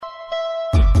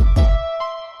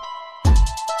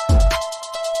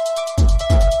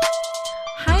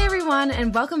everyone,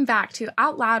 and welcome back to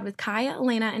Out Loud with Kaya,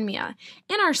 Elena, and Mia.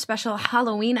 In our special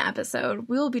Halloween episode,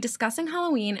 we will be discussing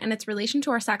Halloween and its relation to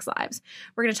our sex lives.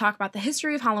 We're going to talk about the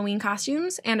history of Halloween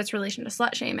costumes and its relation to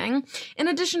slut shaming, in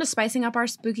addition to spicing up our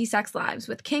spooky sex lives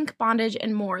with kink, bondage,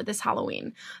 and more this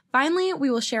Halloween. Finally, we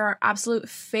will share our absolute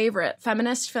favorite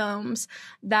feminist films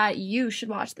that you should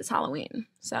watch this Halloween.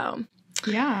 So,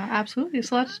 yeah, absolutely.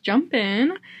 So let's jump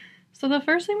in. So the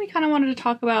first thing we kind of wanted to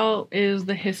talk about is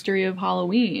the history of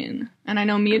Halloween. And I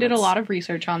know Mia did a lot of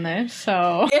research on this,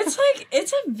 so...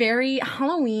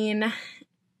 Halloween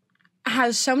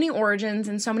has so many origins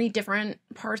in so many different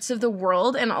parts of the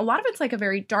world, and a lot of it's like a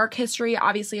very dark history,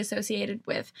 obviously associated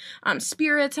with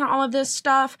spirits and all of this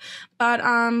stuff. But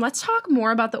let's talk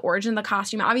more about the origin of the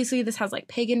costume. Obviously, this has like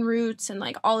pagan roots and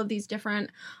like all of these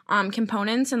different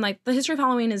components, and like the history of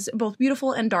Halloween is both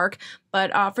beautiful and dark.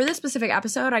 But for this specific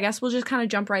episode, I guess we'll just kind of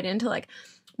jump right into like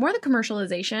more the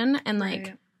commercialization and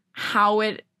like how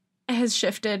it has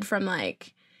shifted from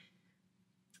like,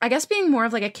 I guess, being more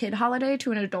of like a kid holiday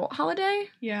to an adult holiday,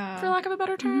 for lack of a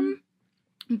better term.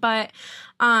 Mm-hmm. But,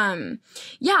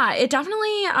 yeah, it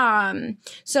definitely,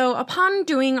 so upon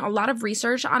doing a lot of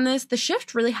research on this, the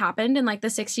shift really happened in like the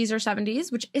 60s or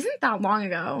 70s, which isn't that long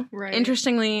ago,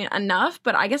 interestingly enough,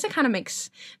 but I guess it kind of makes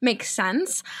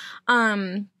sense.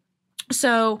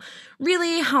 So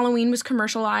really, Halloween was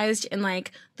commercialized in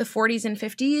like the 40s and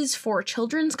 50s for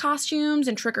children's costumes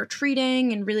and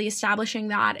trick-or-treating, and really establishing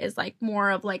that as like more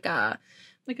of like a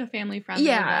family-friendly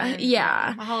event.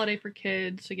 Yeah. A holiday for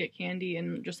kids to get candy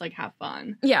and just like have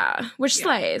fun. Yeah, which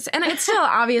slays. And it still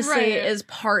obviously is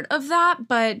part of that,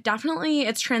 but definitely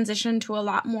it's transitioned to a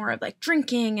lot more of like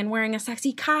drinking and wearing a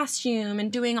sexy costume and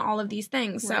doing all of these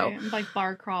things. So and like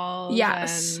bar crawls.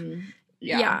 Yes. And,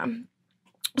 yeah.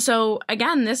 So,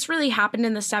 again, this really happened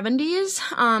in the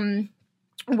 70s,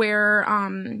 where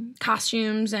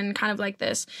costumes and kind of like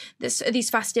these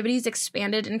festivities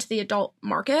expanded into the adult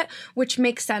market, which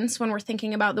makes sense when we're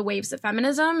thinking about the waves of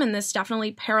feminism, and this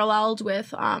definitely paralleled with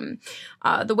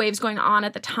the waves going on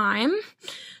at the time.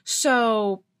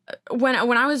 So when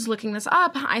I was looking this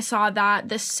up, I saw that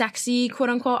this sexy,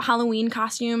 quote-unquote, Halloween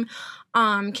costume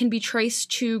can be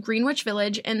traced to Greenwich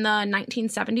Village in the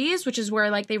 1970s, which is where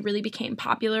like they really became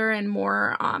popular and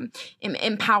more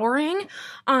empowering.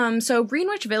 So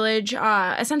Greenwich Village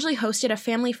essentially hosted a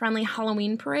family-friendly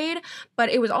Halloween parade, but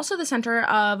it was also the center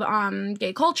of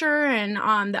gay culture and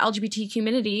the LGBT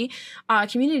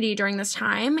community during this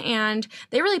time, and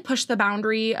they really pushed the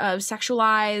boundary of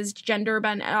sexualized gender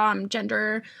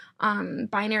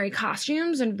binary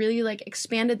costumes and really like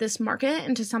expanded this market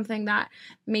into something that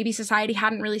maybe society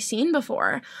hadn't really seen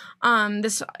before.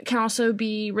 This can also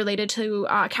be related to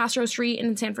Castro Street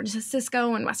in San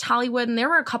Francisco and West Hollywood, and there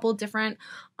were a couple different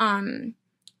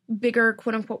bigger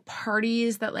quote-unquote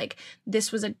parties that like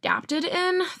this was adapted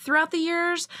in throughout the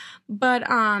years, but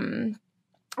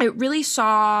it really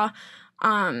saw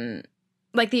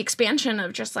like the expansion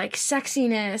of just like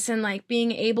sexiness and like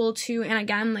being able to, and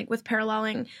again, like with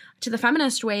paralleling to the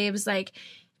feminist waves, like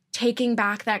taking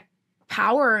back that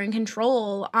power and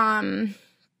control.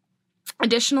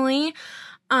 Additionally,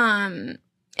 I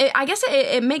guess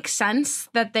it makes sense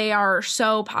that they are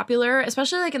so popular,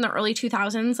 especially like in the early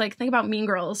 2000s. Like think about Mean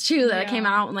Girls too, that came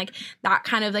out and like that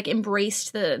kind of like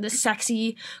embraced the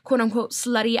sexy quote unquote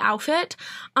slutty outfit.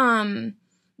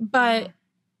 But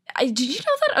did you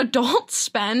know that adults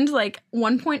spend like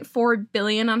 $1.4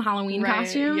 billion on Halloween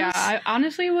costumes? Yeah, I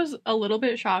honestly was a little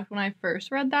bit shocked when I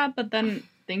first read that, but then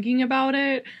thinking about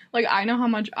it, like I know how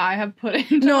much I have put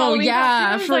into Halloween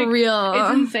costumes. For real.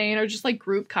 It's insane. Or just like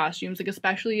group costumes, like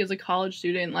especially as a college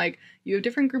student, like you have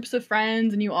different groups of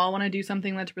friends and you all want to do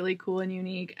something that's really cool and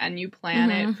unique, and you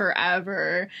plan it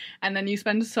forever, and then you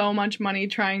spend so much money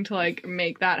trying to like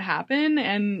make that happen,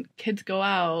 and kids go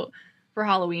out for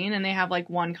Halloween and they have like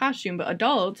one costume, but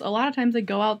adults a lot of times they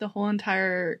go out the whole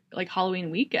entire like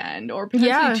Halloween weekend, or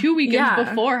potentially 2 weekends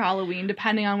before Halloween,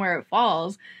 depending on where it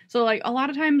falls. So like a lot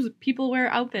of times people wear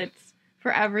outfits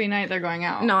for every night they're going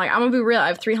out. No, like I'm gonna be real, I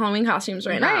have 3 Halloween costumes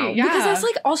right now. Yeah. Because that's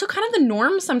like also kind of the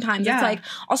norm sometimes. It's like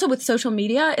also with social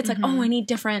media, it's like, oh, I need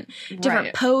different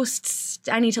posts,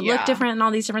 I need to look different and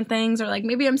all these different things, or like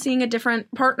maybe I'm seeing a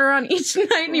different partner on each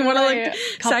night and you want to look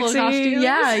couple sexy.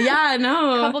 Costumes.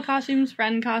 Couple costumes,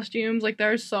 friend costumes. Like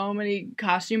there's so many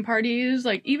costume parties.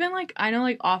 Like even like I know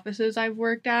like offices I've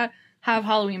worked at, have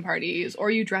Halloween parties, or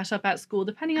you dress up at school,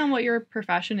 depending on what your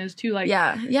profession is too. Like,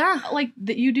 like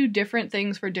that you do different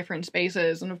things for different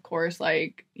spaces, and of course,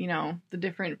 like, you know, the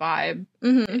different vibe,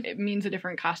 it means a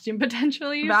different costume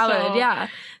potentially. Valid,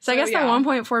 so I guess the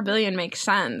 1.4 billion makes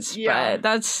sense, but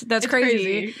that's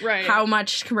crazy, right? How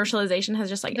much commercialization has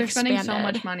just like they're expanded. Spending so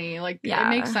much money, like it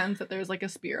makes sense that there's like a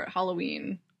Spirit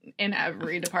Halloween in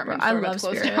every department store. I love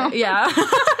Spirit.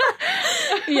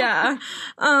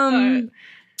 Down.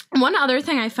 One other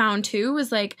thing I found too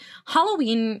was like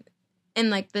Halloween and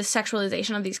like the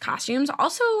sexualization of these costumes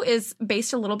also is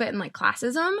based a little bit in like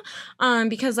classism,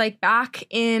 because like back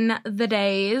in the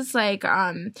days, like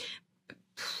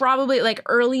probably like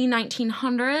early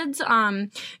 1900s,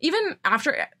 even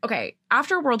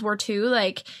after World War II,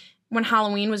 like when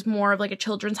Halloween was more of like a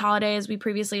children's holiday, as we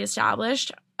previously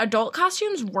established, adult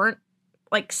costumes weren't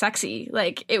like sexy.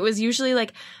 Like it was usually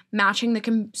like matching the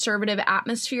conservative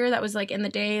atmosphere that was like in the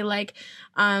day. Like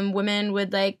women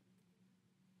would like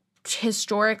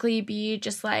historically be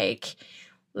just like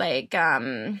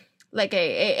a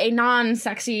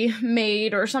non-sexy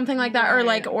maid or something like that, or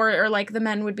like or like the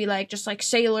men would be like just like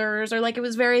sailors, or like it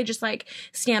was very just like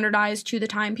standardized to the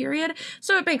time period.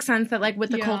 So it makes sense that like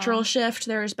with the cultural shift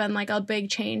there's been like a big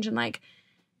change in like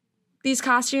these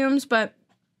costumes. But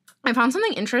I found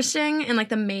something interesting in like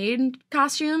the maid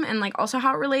costume and like also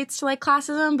how it relates to like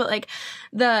classism. But like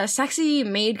the sexy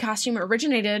maid costume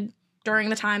originated during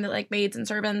the time that like maids and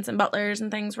servants and butlers and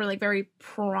things were like very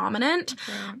prominent.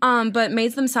 But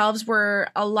maids themselves were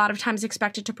a lot of times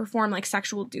expected to perform like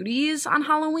sexual duties on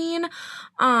Halloween.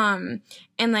 And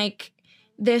like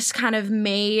this kind of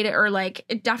maid, or like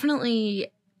it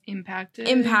definitely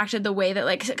impacted the way that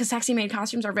like, because sexy maid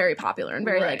costumes are very popular and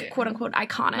very like quote unquote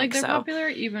iconic. Like they're popular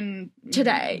even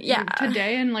today.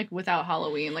 Today, and like without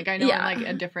Halloween. Like I know in like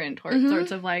a different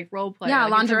sorts of like role play. Yeah,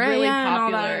 like, lingerie, it's a really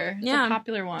popular. It's a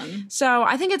popular one. So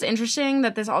I think it's interesting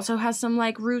that this also has some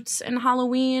like roots in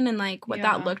Halloween and like what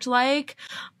that looked like.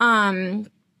 And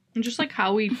just like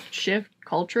how we shift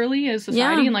culturally as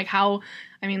society, and like how,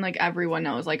 I mean, like everyone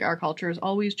knows, like our culture is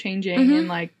always changing and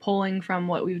like pulling from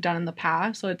what we've done in the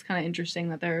past. So it's kind of interesting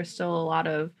that there are still a lot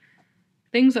of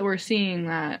things that we're seeing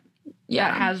that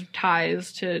has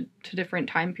ties to different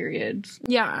time periods.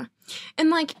 Yeah. And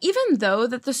like even though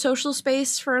that the social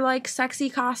space for like sexy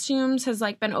costumes has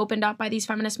like been opened up by these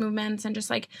feminist movements and just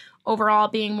like overall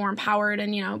being more empowered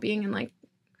and, you know, being in like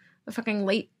the fucking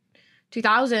late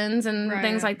 2000s and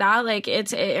things like that, like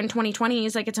it's in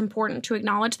 2020s, like it's important to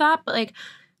acknowledge that. But like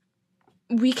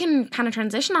we can kind of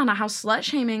transition on to how slut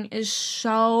shaming is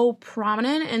so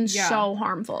prominent and so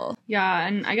harmful. Yeah,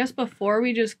 and I guess before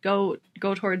we just go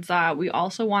towards that, we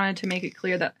also wanted to make it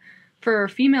clear that for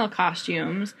female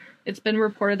costumes, it's been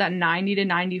reported that 90 to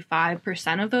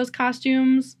 95% of those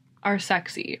costumes are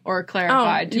sexy or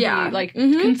clarified to be like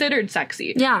considered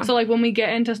sexy. Yeah. So like when we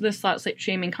get into this slut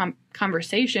shaming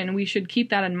conversation, we should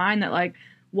keep that in mind, that like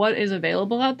what is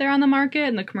available out there on the market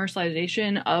and the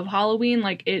commercialization of Halloween,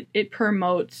 like it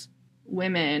promotes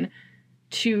women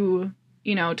to,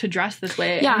 you know, to dress this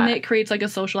way. And it creates like a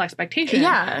social expectation.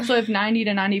 Yeah. So if 90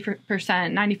 to 90%,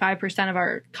 95% of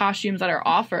our costumes that are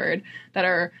offered that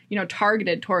are, you know,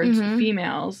 targeted towards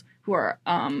females who are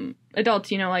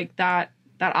adults, you know, like that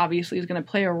obviously is going to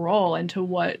play a role into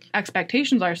what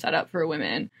expectations are set up for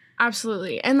women.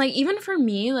 Absolutely. And like even for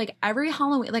me, like every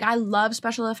Halloween, like I love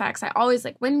special effects. I always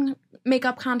like win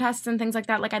makeup contests and things like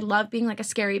that. Like I love being like a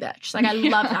scary bitch. Like I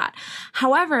love that.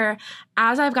 However,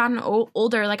 as I've gotten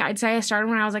older, like I'd say I started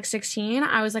when I was like 16.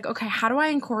 I was like, okay, how do I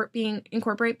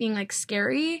incorporate being like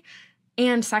scary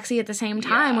and sexy at the same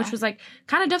time, which was like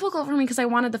kind of difficult for me because I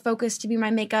wanted the focus to be my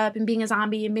makeup and being a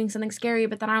zombie and being something scary.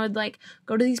 But then I would like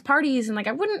go to these parties and like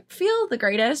I wouldn't feel the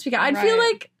greatest because I'd feel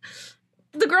like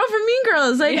the girl from Mean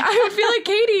Girls. Like I would feel like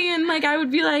Katie, and like I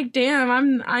would be like,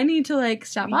 damn, I need to like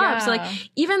step up. So like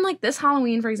even like this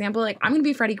Halloween, for example, like I'm gonna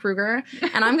be Freddy Krueger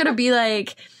and I'm gonna be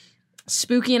like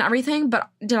spooky and everything, but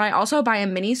did I also buy a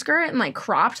mini skirt and like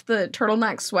cropped the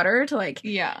turtleneck sweater to like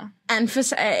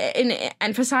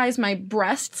emphasize my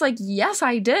breasts? Like yes,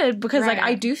 I did, because like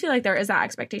I do feel like there is that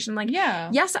expectation. Like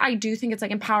yes, I do think it's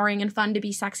like empowering and fun to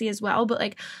be sexy as well, but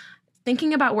like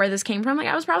thinking about where this came from, like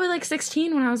I was probably like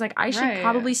 16 when I was like, I should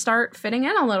probably start fitting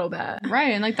in a little bit. Right.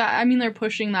 And like that, I mean, they're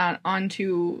pushing that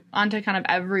onto kind of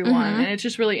everyone. And it's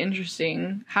just really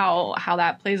interesting how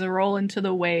that plays a role into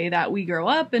the way that we grow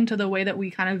up, into the way that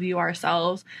we kind of view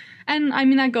ourselves. And I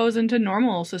mean, that goes into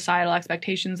normal societal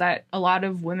expectations that a lot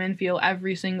of women feel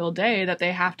every single day, that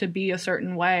they have to be a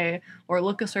certain way or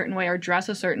look a certain way or dress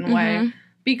a certain way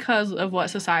because of what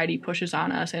society pushes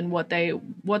on us and what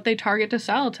they target to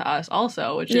sell to us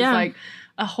also, which is like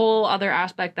a whole other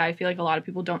aspect that I feel like a lot of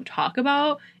people don't talk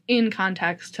about in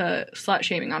context to slut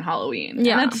shaming on Halloween.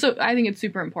 Yeah. And I think it's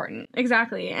super important.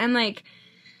 Exactly. And like,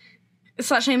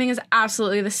 slut shaming is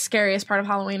absolutely the scariest part of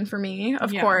Halloween for me,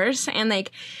 of course. And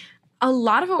like, a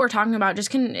lot of what we're talking about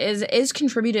just is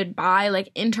contributed by like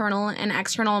internal and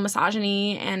external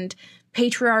misogyny and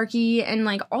patriarchy, and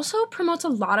like also promotes a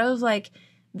lot of like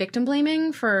victim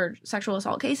blaming for sexual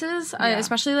assault cases,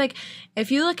 especially like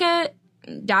if you look at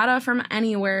data from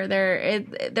anywhere,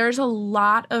 there's a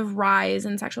lot of rise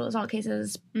in sexual assault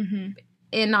cases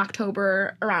in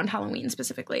October around Halloween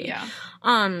specifically.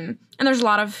 And there's a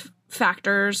lot of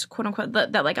factors, quote unquote,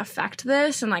 that like affect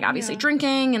this, and like obviously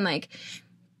drinking and like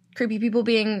creepy people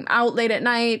being out late at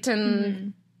night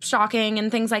and stalking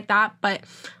and things like that. But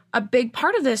a big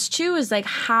part of this too is like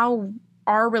how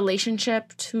our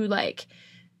relationship to like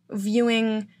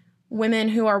viewing women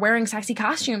who are wearing sexy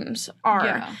costumes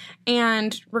are.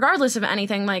 And regardless of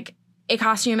anything, like a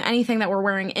costume, anything that we're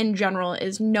wearing in general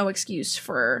is no excuse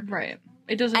for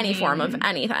it doesn't any form of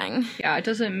anything. It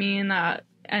doesn't mean that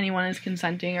anyone is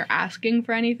consenting or asking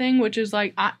for anything, which is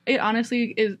like, it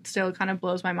honestly is still kind of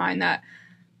blows my mind that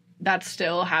that's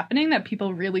still happening, that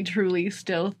people really truly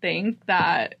still think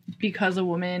that because a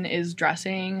woman is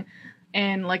dressing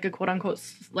in like a quote unquote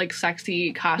like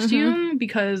sexy costume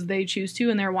because they choose to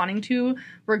and they're wanting to,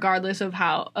 regardless of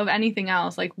anything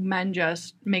else, like men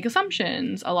just make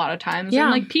assumptions a lot of times, and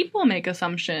like people make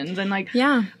assumptions and like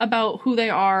about who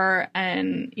they are,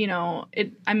 and you know,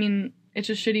 it's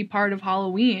a shitty part of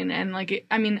Halloween, and like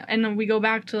and we go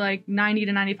back to like 90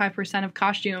 to 95% of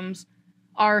costumes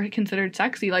are considered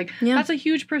sexy. Like that's a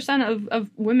huge percent of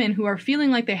women who are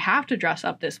feeling like they have to dress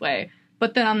up this way,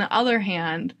 but then on the other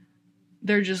hand,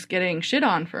 they're just getting shit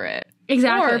on for it.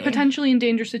 Exactly. Or potentially in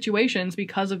dangerous situations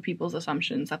because of people's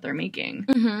assumptions that they're making.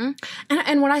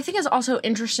 And what I think is also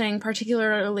interesting,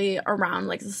 particularly around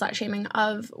like the slut shaming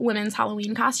of women's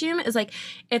Halloween costume, is like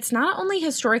it's not only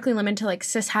historically limited to like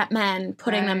cis-het men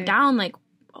putting them down. Like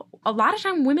a lot of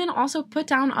time women also put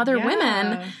down other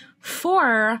women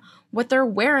for what they're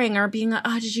wearing, or being like,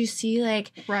 oh, did you see,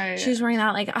 like, she was wearing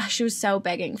that, like, oh, she was so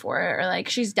begging for it, or, like,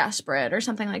 she's desperate, or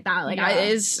something like that. Like,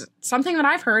 is something that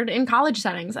I've heard in college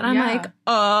settings, and I'm like,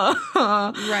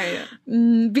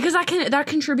 because that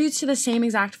contributes to the same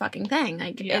exact fucking thing.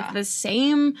 Like, it's the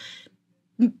same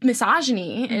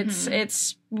misogyny. It's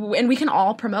and we can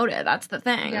all promote it. That's the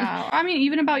thing. I mean,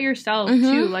 even about yourself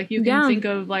too. Like you can think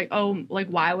of like, oh, like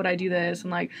why would I do this?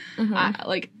 And like,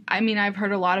 I've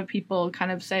heard a lot of people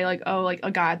kind of say like, oh, like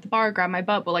a guy at the bar grabbed my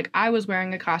butt, but like I was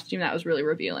wearing a costume that was really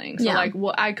revealing. So like,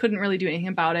 I couldn't really do anything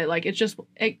about it. Like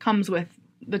it comes with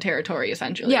the territory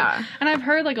essentially. And I've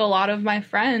heard like a lot of my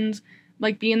friends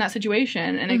like be in that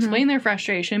situation and explain their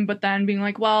frustration, but then being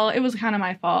like, well, it was kind of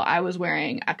my fault. I was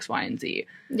wearing X, Y, and Z.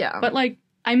 But like,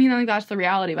 I think that's the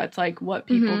reality. That's like what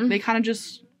people, they kind of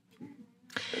just,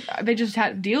 they just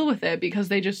had to deal with it because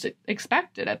they just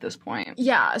expect it at this point.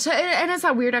 So, and it's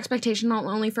that weird expectation not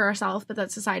only for ourselves, but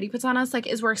that society puts on us. Like,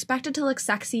 is we're expected to look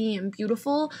sexy and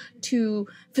beautiful to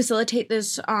facilitate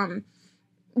this,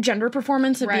 gender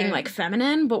performance of being like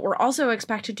feminine, but we're also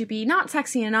expected to be not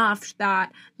sexy enough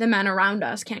that the men around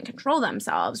us can't control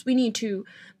themselves. We need to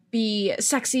be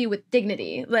sexy with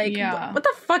dignity. Like, what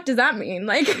the fuck does that mean?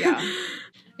 Like,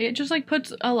 it just like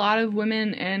puts a lot of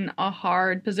women in a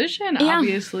hard position,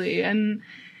 obviously, and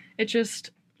it just,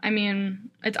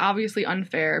 it's obviously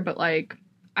unfair, but like,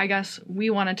 I guess we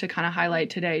wanted to kind of highlight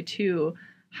today too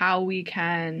how we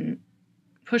can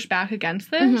push back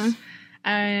against this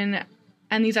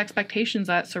and these expectations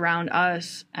that surround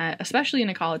us, especially in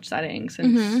a college setting,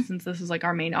 since this is like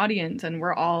our main audience and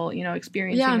we're all, you know,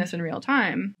 experiencing this in real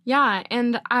time.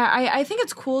 And I think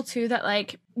it's cool too that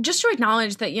like just to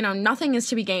acknowledge that, you know, nothing is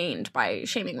to be gained by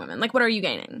shaming women. Like, what are you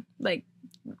gaining? Like,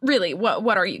 really,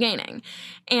 what are you gaining?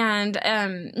 And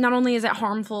not only is it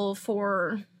harmful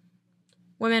for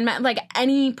women, like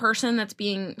any person that's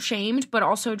being shamed, but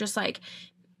also just like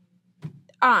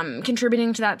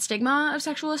contributing to that stigma of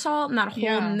sexual assault, and that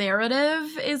whole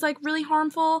narrative is like really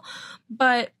harmful.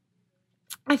 But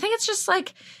I think it's just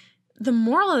like the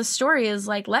moral of the story is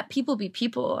like, let people be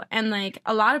people. And like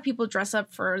a lot of people dress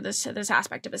up for this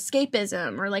aspect of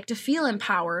escapism, or like to feel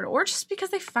empowered, or just because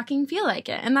they fucking feel like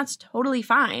it, and that's totally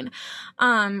fine.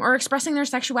 Or expressing their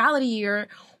sexuality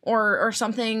or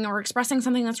something, or expressing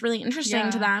something that's really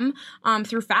interesting to them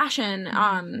through fashion.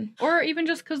 Or even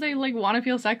just because they like want to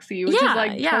feel sexy, which is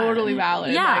like totally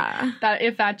valid. Like, that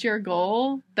if that's your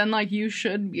goal, then like you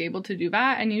should be able to do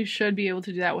that, and you should be able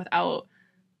to do that without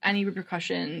any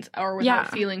repercussions or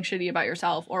without feeling shitty about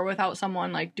yourself or without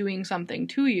someone, like, doing something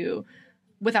to you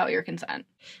without your consent.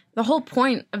 The whole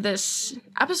point of this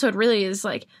episode really is,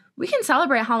 like, we can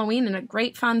celebrate Halloween in a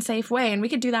great, fun, safe way, and we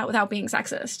could do that without being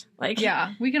sexist. Like,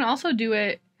 yeah, we can also do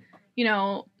it, you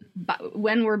know,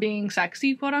 when we're being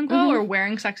sexy, quote unquote, or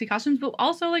wearing sexy costumes, but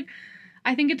also, like,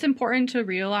 I think it's important to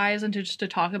realize and to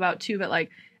talk about too that, like,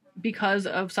 because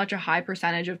of such a high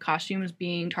percentage of costumes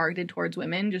being targeted towards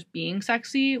women just being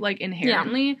sexy, like,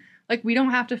 inherently, like, we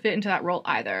don't have to fit into that role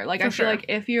either. Like, I feel like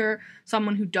if you're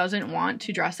someone who doesn't want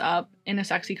to dress up in a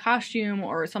sexy costume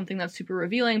or something that's super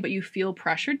revealing, but you feel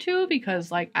pressured to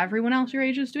because, like, everyone else your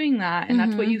age is doing that and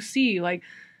that's what you see, like,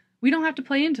 we don't have to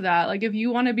play into that. Like, if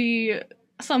you want to be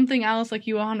something else, like,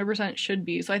 you 100% should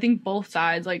be. So I think both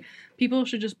sides, like, people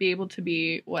should just be able to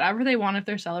be whatever they want if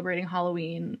they're celebrating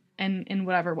Halloween and in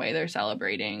whatever way they're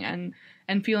celebrating and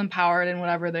feel empowered in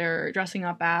whatever they're dressing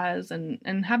up as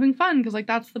and having fun, because, like,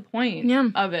 that's the point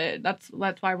of it. That's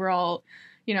why we're all,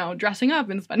 you know, dressing up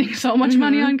and spending so much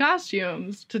money on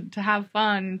costumes to have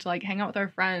fun, to, like, hang out with our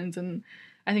friends. And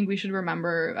I think we should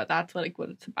remember that that's, like, what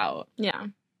it's about. Yeah.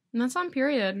 And that's on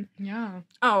period. Yeah.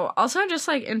 Oh, also, just,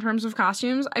 like, in terms of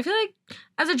costumes, I feel like,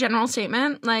 as a general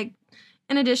statement, like,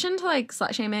 in addition to, like,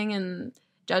 slut-shaming and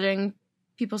judging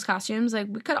people's costumes, like,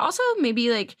 we could also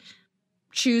maybe, like,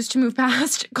 choose to move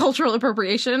past cultural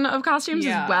appropriation of costumes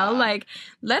as well. Like,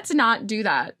 let's not do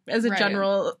that as a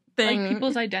general thing. Like,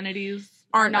 people's identities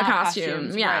aren't not a costume.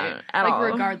 Costumes, at all.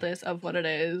 Regardless of what it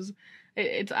is.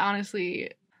 It's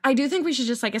honestly... I do think we should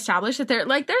just, like, establish that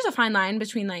there's a fine line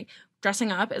between, like,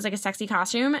 dressing up as, like, a sexy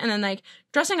costume and then, like,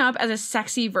 dressing up as a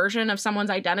sexy version of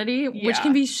someone's identity, which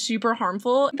can be super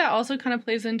harmful. That also kind of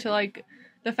plays into, like,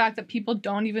 the fact that people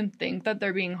don't even think that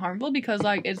they're being harmful because,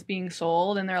 like, it's being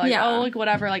sold and they're like, oh, like,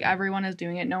 whatever, like, everyone is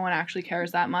doing it, no one actually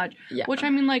cares that much. Which,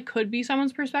 I mean, like, could be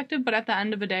someone's perspective, but at the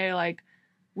end of the day, like,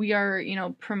 we are, you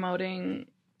know, promoting,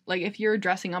 like, if you're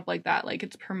dressing up like that, like,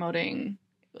 it's promoting,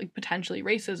 like, potentially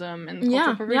racism and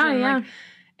cultural perversion, like,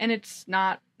 and it's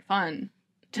not fun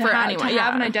to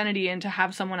have an identity and to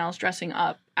have someone else dressing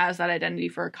up as that identity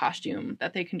for a costume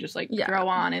that they can just, like, throw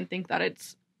on and think that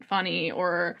it's funny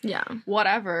or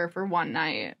whatever for one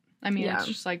night. I mean, it's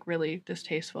just, like, really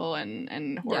distasteful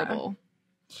and horrible.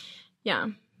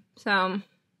 So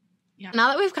now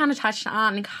that we've kind of touched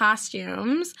on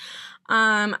costumes,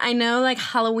 I know, like,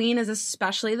 Halloween is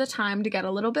especially the time to get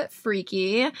a little bit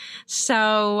freaky.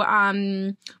 So we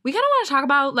kind of want to talk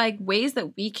about, like, ways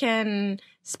that we can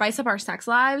spice up our sex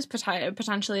lives,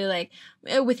 potentially, like,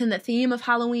 within the theme of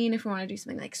Halloween, if we want to do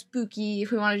something, like, spooky,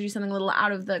 if we want to do something a little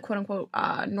out of the quote-unquote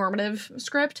normative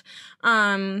script,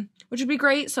 which would be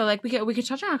great. So, like, we could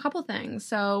touch on a couple things.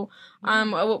 So how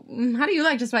do you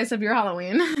like to spice up your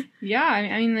Halloween?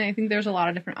 I mean, I think there's a lot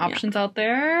of different options out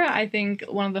there. I think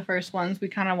one of the first ones we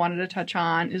kind of wanted to touch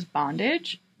on is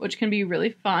bondage, which can be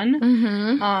really fun.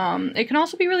 It can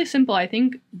also be really simple. I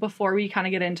think before we kind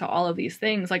of get into all of these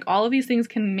things, like, all of these things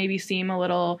can maybe seem a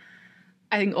little,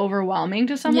 I think, overwhelming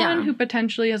to someone who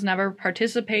potentially has never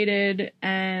participated in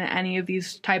any of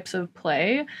these types of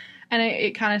play. And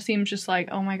it kind of seems just like,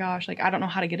 oh my gosh, like, I don't know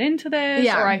how to get into this,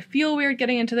 or I feel weird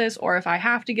getting into this, or if I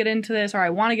have to get into this, or I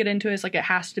want to get into this, like, it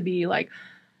has to be like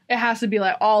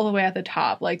all the way at the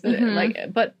top. Like,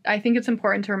 but I think it's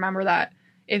important to remember that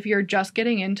if you're just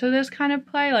getting into this kind of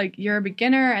play, like, you're a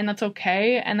beginner and that's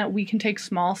okay, and that we can take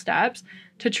small steps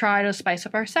to try to spice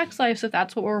up our sex lives if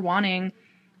that's what we're wanting.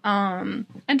 And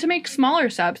to make smaller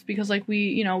steps because, like,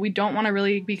 we don't want to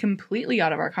really be completely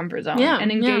out of our comfort zone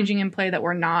and engaging in play that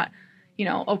we're not, you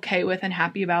know, okay with and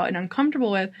happy about and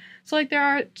uncomfortable with. So, like, there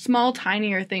are small,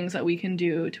 tinier things that we can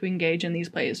do to engage in these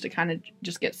plays to kind of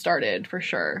just get started, for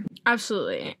sure.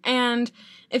 Absolutely. And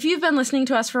if you've been listening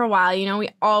to us for a while, you know, we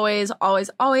always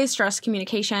stress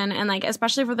communication, and, like,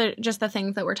 especially for the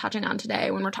things that we're touching on today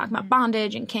when we're talking about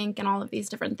bondage and kink and all of these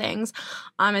different things.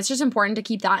 It's just important to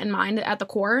keep that in mind at the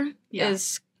core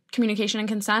is communication and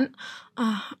consent,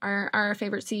 our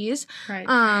favorite C's.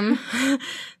 Right.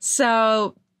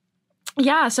 So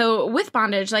with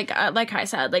bondage, like I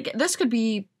said, like, this could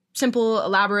be simple,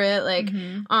 elaborate, like,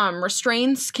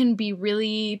 restraints can be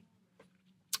really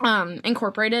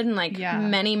incorporated in, like,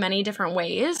 many, many different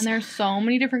ways. And there's so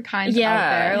many different kinds out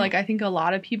there. Like, I think a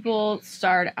lot of people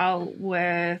start out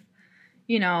with,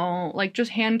 you know, like,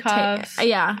 just handcuffs.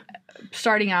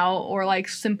 Starting out, or, like,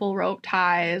 simple rope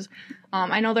ties.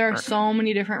 I know there are so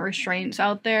many different restraints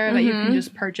out there that you can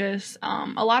just purchase.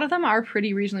 A lot of them are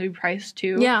pretty reasonably priced,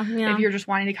 too. If you're just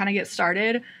wanting to kind of get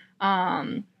started.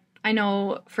 I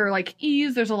know for, like,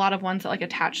 ease, there's a lot of ones that, like,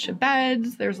 attach to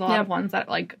beds. There's a lot of ones that,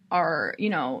 like, are,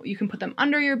 you know, you can put them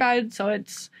under your bed, so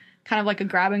it's kind of like a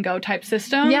grab-and-go type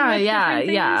system.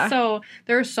 Yeah. So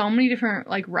there are so many different,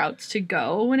 like, routes to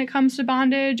go when it comes to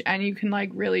bondage, and you can,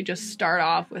 like, really just start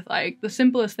off with, like, the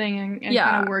simplest thing and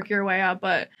kind of work your way up,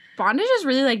 but... Bondage is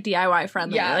really, like, DIY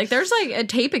friendly. Yes. Like, there's, like, a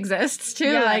tape exists, too.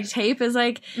 Yes. Like, tape is,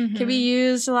 like, can be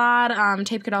used a lot.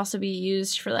 Tape could also be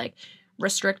used for, like,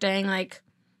 restricting, like...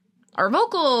 our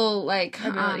vocal, like,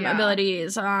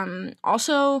 abilities.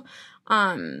 Also,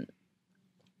 in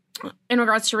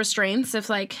regards to restraints, if,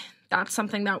 like, that's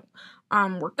something that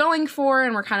we're going for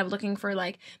and we're kind of looking for,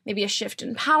 like, maybe a shift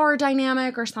in power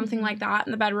dynamic or something like that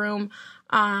in the bedroom,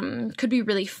 could be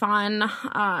really fun.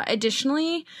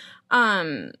 Additionally,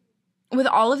 with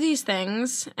all of these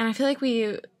things, and I feel like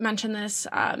we mentioned this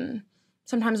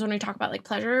sometimes when we talk about, like,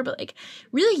 pleasure, but, like,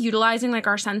 really utilizing, like,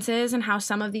 our senses and how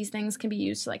some of these things can be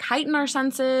used to, like, heighten our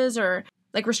senses, or,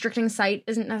 like, restricting sight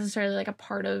isn't necessarily, like, a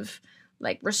part of,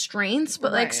 like, restraints,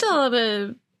 but, like, still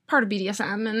a part of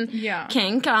BDSM and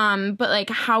kink, but, like,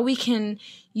 how we can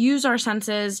use our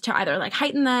senses to either, like,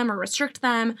 heighten them or restrict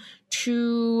them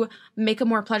to make a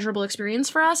more pleasurable experience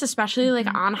for us, especially, like,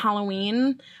 on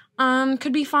Halloween.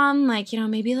 Could be fun, like, you know,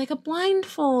 maybe, like, a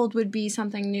blindfold would be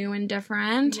something new and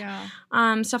different.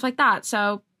 Stuff like that.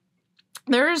 So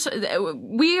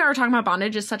we are talking about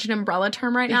bondage is such an umbrella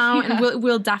term right now, and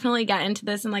we'll definitely get into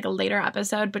this in, like, a later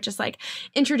episode, but just, like,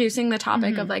 introducing the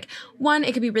topic of, like, one,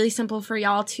 it could be really simple for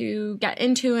y'all to get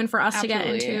into and for us to get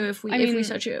into if we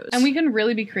so choose. And we can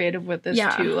really be creative with this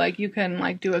too. Like, you can,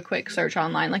 like, do a quick search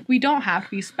online. Like, we don't have to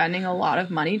be spending a lot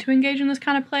of money to engage in this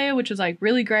kind of play, which is, like,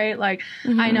 really great. Like,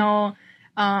 I know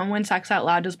when Sex Out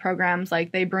Loud does programs,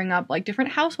 like, they bring up, like, different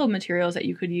household materials that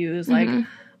you could use, like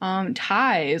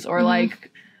ties, or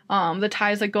like the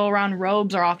ties that go around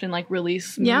robes are often, like, really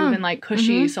smooth and, like,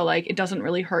 cushy, so, like, it doesn't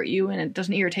really hurt you and it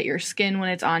doesn't irritate your skin when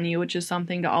it's on you, which is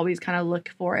something to always kind of look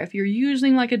for if you're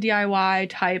using, like, a DIY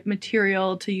type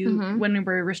material to use when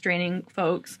we're restraining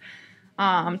folks,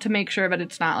 to make sure that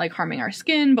it's not, like, harming our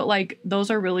skin. But, like, those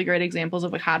are really great examples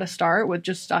of, like, how to start with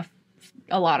just stuff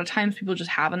a lot of times people just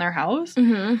have in their house.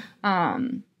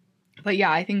 But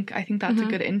yeah, I think that's a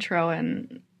good intro,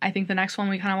 and I think the next one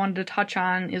we kind of wanted to touch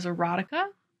on is erotica.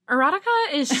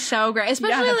 Erotica is so great,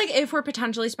 especially like if we're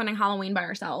potentially spending Halloween by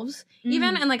ourselves,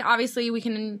 even, and, like, obviously we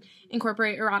can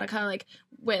incorporate erotica, like,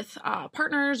 with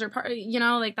partners or you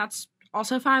know, like, that's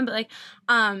also fine. But, like,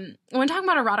 when talking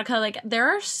about erotica, like, there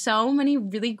are so many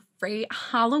really great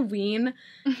Halloween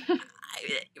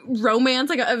romance,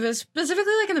 like,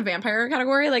 specifically, like, in the vampire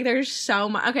category. Like, there's so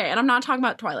much. Okay, and I'm not talking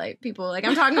about Twilight, people. Like,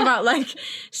 I'm talking about, like,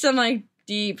 some, like,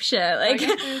 deep shit. Like, I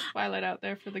guess there's Twilight out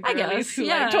there for the girlies who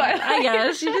like Twilight. I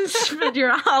guess you can spend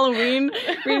your Halloween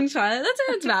reading Twilight.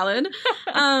 That's valid.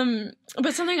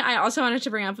 But something I also wanted to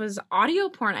bring up was audio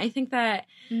porn. I think that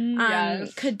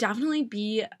could definitely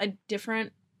be a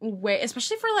different way,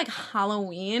 especially for, like,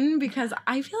 Halloween, because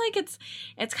I feel like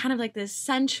it's kind of like this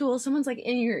sensual, someone's, like,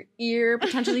 in your ear,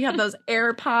 potentially you have those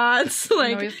AirPods,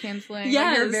 like, noise canceling.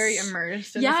 Yes. You're very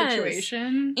immersed in the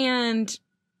situation. And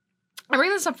I bring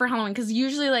this up for Halloween because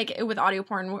usually, like, with audio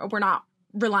porn, we're not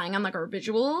relying on, like, our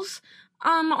visuals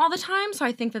all the time. So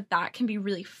I think that can be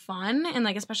really fun. And,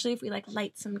 like, especially if we, like,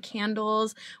 light some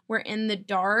candles, we're in the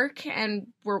dark and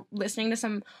we're listening to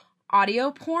some audio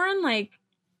porn, like,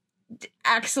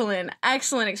 excellent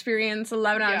experience.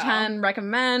 11 out of 10,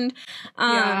 recommend.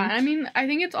 I mean, I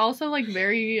think it's also, like,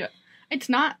 it's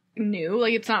not new,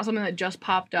 like, it's not something that just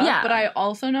popped up, but I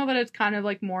also know that it's kind of,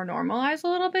 like, more normalized a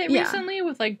little bit recently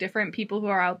with, like, different people who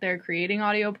are out there creating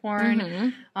audio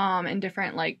porn, and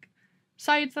different, like,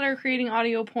 sites that are creating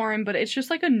audio porn, but it's just,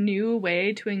 like, a new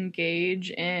way to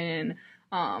engage in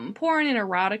porn and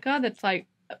erotica that's, like,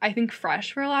 I think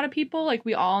fresh for a lot of people. Like,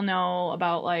 we all know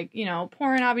about, like, you know,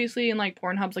 porn, obviously, and, like,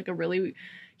 Pornhub's, like, a really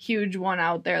huge one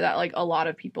out there that, like, a lot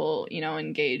of people, you know,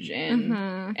 engage in,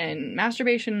 and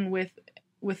masturbation with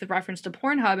reference to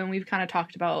Pornhub, and we've kind of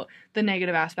talked about the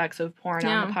negative aspects of porn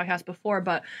on the podcast before,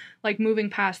 but, like, moving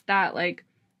past that, like,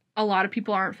 a lot of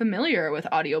people aren't familiar with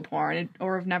audio porn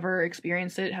or have never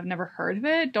experienced it, have never heard of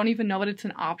it, don't even know that it's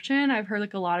an option. I've heard,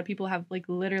 like, a lot of people have, like,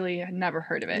 literally never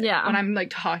heard of it when I'm, like,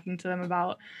 talking to them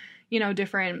about, you know,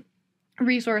 different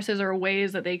resources or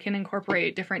ways that they can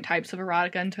incorporate different types of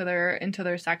erotica into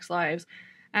their sex lives.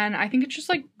 And I think it's just,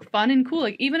 like, fun and cool.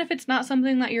 Like, even if it's not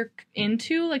something that you're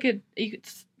into, like,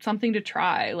 it's something to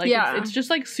try. Like, Yeah. it's just,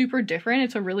 like, super different.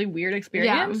 It's a really weird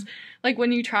experience. Yeah. Like,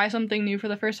 when you try something new for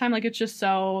the first time, like, it's just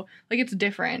so, like, it's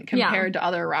different compared to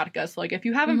other erotica. So, like, if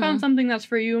you haven't found something that's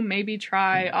for you, maybe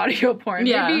try audio porn.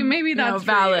 Maybe that's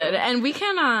valid. for you. And we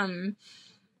can,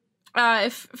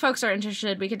 if folks are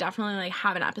interested, we could definitely, like,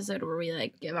 have an episode where we,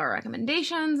 like, give our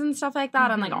recommendations and stuff like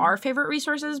that on, like, our favorite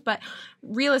resources. But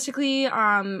realistically,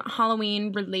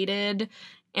 Halloween-related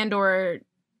and or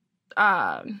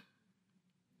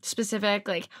specific,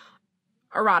 like,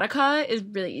 erotica is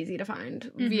really easy to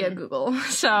find via Google.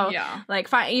 So, like,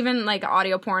 even, like,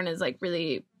 audio porn is, like,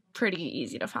 really pretty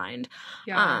easy to find.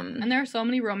 And there are so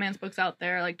many romance books out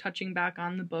there, like, touching back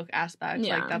on the book aspect.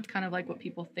 Like, that's kind of, like, what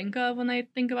people think of when they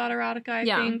think about erotica, I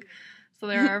think. So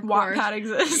there are, of course... Wattpad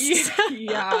exists.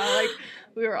 Like,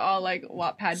 we were all, like,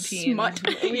 Wattpad teens.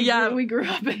 Smut. We grew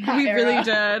up in that We era. really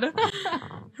did.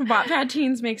 Wattpad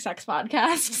teens make sex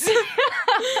podcasts.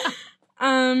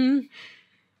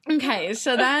 Okay,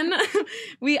 so then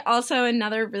we also,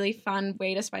 another really fun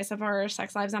way to spice up our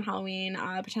sex lives on Halloween,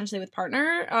 potentially with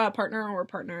partner or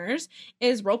partners,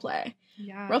 is roleplay.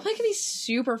 Yeah. Roleplay can be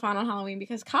super fun on Halloween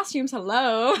because costumes,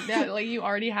 hello. Yeah, like, you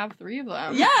already have 3 of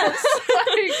them. Yes!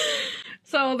 Like,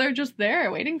 so they're just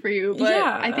there waiting for you. But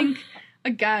I think,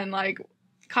 again, like,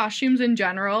 costumes in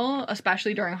general,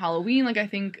 especially during Halloween, like, I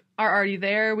think are already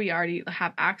there. We already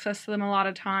have access to them a lot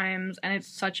of times, and it's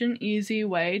such an easy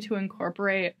way to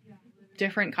incorporate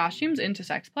different costumes into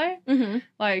sex play.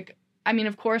 Like, I mean,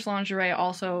 of course, lingerie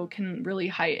also can really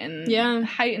heighten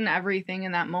everything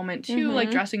in that moment too, like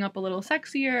dressing up a little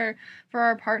sexier for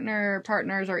our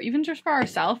partners, or even just for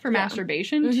ourselves for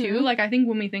masturbation too. Like, I think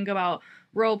when we think about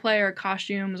role play or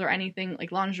costumes or anything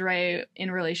like lingerie in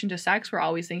relation to sex, we're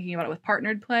always thinking about it with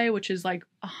partnered play, which is, like,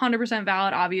 100%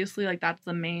 valid, obviously. Like, that's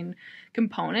the main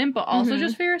component, but also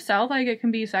just for yourself, like, it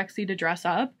can be sexy to dress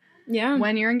up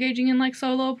when you're engaging in, like,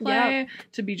 solo play,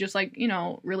 to be just, like, you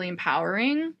know, really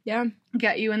empowering,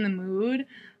 get you in the mood.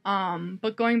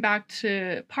 But going back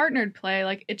to partnered play,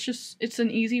 like, it's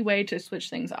an easy way to switch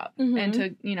things up and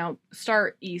to, you know,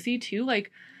 start easy too.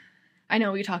 Like, I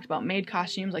know we talked about maid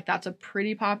costumes, like, that's a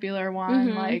pretty popular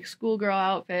one, like, schoolgirl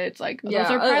outfits, like, those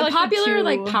are probably, like, popular,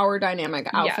 like, power dynamic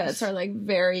outfits are, like,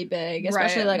 very big,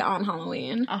 especially, like, on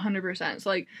Halloween. 100%. So,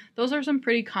 like, those are some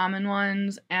pretty common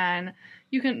ones, and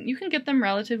you can get them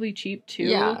relatively cheap,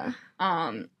 too.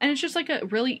 And it's just, like, a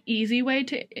really easy way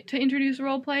to introduce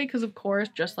role play, because, of course,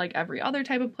 just like every other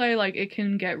type of play, like, it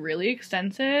can get really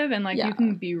extensive, and, like, you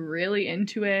can be really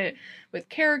into it with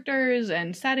characters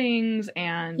and settings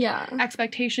and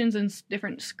expectations and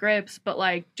different scripts, but,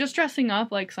 like, just dressing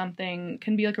up like something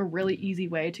can be, like, a really easy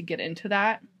way to get into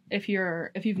that if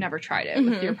you've never tried it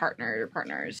with your partner or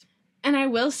partners. And I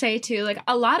will say, too, like,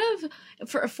 a lot of,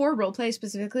 for roleplay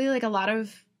specifically, like, a lot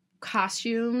of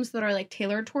costumes that are, like,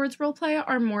 tailored towards roleplay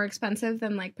are more expensive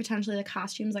than, like, potentially the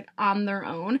costumes, like, on their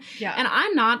own. And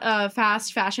I'm not a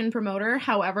fast fashion promoter.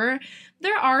 However,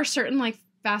 there are certain, like,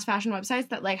 fast fashion websites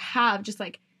that, like, have just,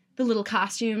 like, the little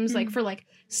costumes, like, for, like,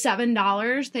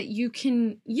 $7 that you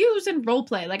can use in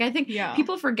roleplay. Like, I think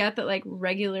people forget that, like,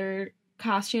 regular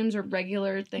costumes or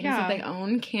regular things that they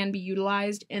own can be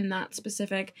utilized in that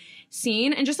specific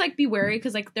scene. And just, like, be wary,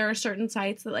 because, like, there are certain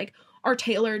sites that, like, are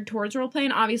tailored towards roleplay,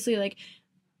 and obviously, like,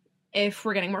 if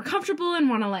we're getting more comfortable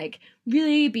and want to, like,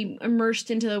 really be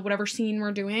immersed into whatever scene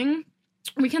we're doing,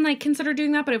 we can, like, consider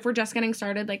doing that. But if we're just getting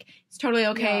started, like, it's totally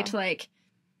okay to, like,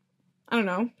 I don't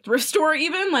know, thrift store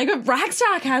even, like, a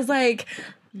Rackstock has, like,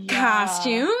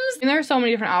 costumes. And there are so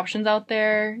many different options out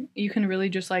there. You can really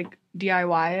just, like,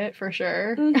 DIY it for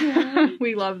sure.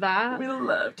 We love that. We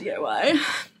love DIY.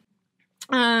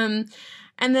 And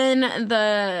then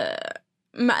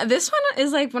this one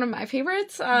is, like, one of my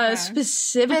favorites,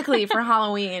 specifically for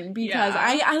Halloween, because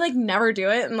I like, never do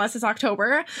it unless it's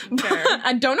October.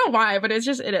 I don't know why, but it's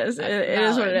just, it is. It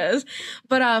is what it is.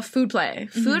 But food play.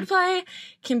 Food play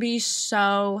can be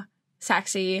so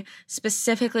sexy,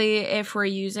 specifically if we're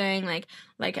using, like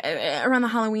around the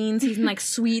Halloween season, like,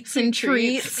 sweets and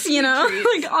treats, you know?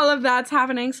 Like, all of that's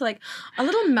happening. So, like, a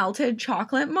little melted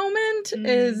chocolate moment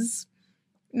is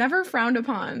never frowned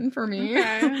upon for me.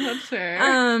 Okay, that's fair.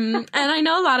 And I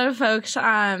know a lot of folks,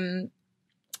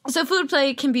 so food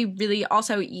play can be really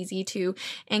also easy to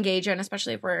engage in,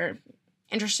 especially if we're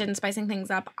interested in spicing things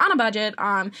up on a budget.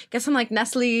 Get some, like,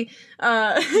 Nestle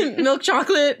milk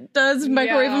chocolate,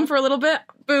 microwave them for a little bit.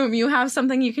 Boom, you have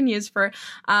something you can use for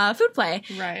food play.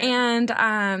 Right. And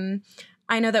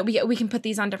I know that we can put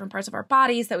these on different parts of our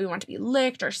bodies that we want to be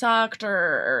licked or sucked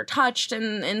or touched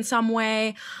in some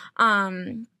way.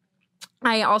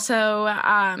 I also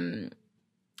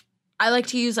I like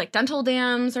to use like dental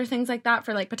dams or things like that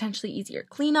for like potentially easier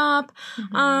cleanup.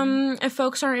 If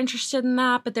folks are interested in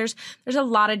that, but there's a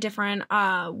lot of different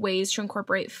ways to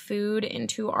incorporate food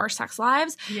into our sex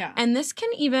lives. Yeah. And this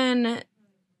can even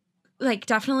like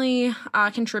definitely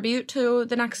contribute to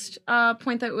the next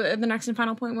the next and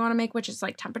final point we want to make, which is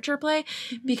like temperature play,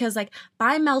 because like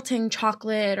by melting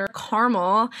chocolate or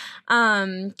caramel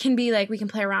can be like we can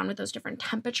play around with those different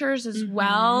temperatures as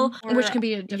well, which can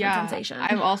be a different sensation.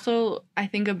 I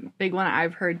think a big one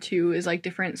I've heard too is like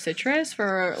different citrus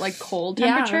for like cold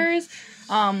temperatures,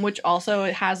 which also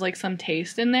it has like some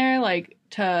taste in there, like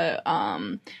to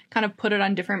kind of put it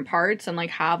on different parts and like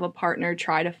have a partner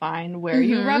try to find where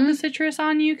you rub the citrus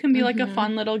on you can be like a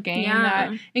fun little game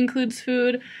that includes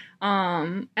food.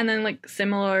 And then like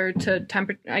similar to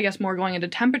I guess more going into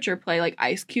temperature play, like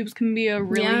ice cubes can be a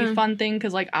really fun thing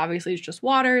because like obviously it's just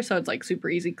water, so it's like super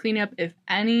easy cleanup if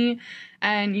any,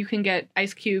 and you can get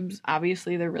ice cubes,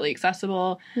 obviously they're really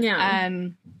accessible,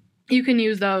 and you can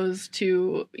use those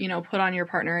to, you know, put on your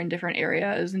partner in different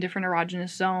areas and different erogenous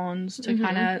zones to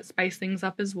kind of spice things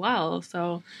up as well.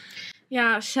 So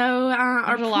so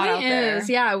our point is,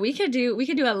 we could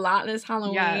do a lot this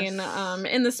Halloween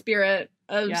in the spirit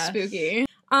of spooky.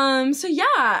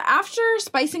 After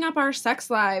spicing up our sex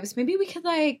lives, maybe we could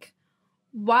like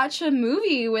watch a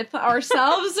movie with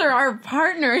ourselves or our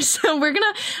partners. So we're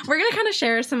gonna kind of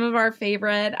share some of our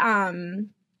favorite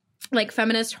like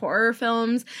feminist horror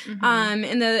films.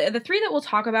 And the three that we'll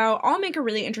talk about all make a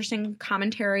really interesting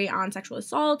commentary on sexual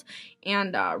assault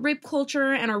and rape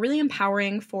culture and are really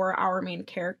empowering for our main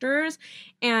characters.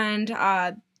 And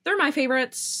they're my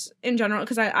favorites in general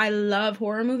because I love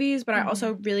horror movies, but I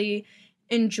also really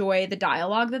enjoy the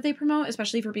dialogue that they promote,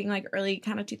 especially for being like early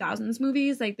kind of 2000s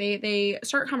movies. Like they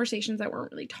start conversations that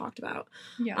weren't really talked about.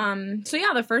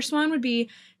 The first one would be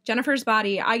Jennifer's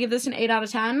Body. I give this an 8 out of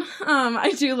 10.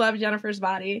 I do love Jennifer's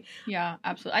Body. Yeah,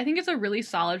 absolutely. I think it's a really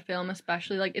solid film,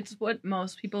 especially like it's what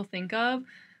most people think of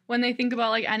when they think about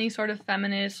like any sort of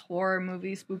feminist horror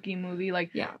movie, spooky movie.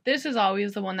 Like this is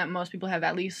always the one that most people have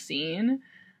at least seen.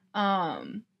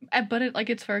 But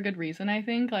it's for a good reason, I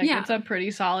think. Like it's a pretty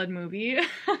solid movie.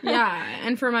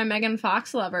 And for my Megan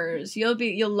Fox lovers,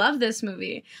 you'll love this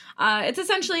movie. It's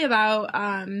essentially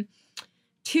about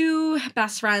two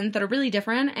best friends that are really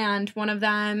different, and one of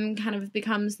them kind of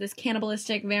becomes this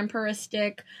cannibalistic,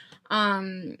 vampiristic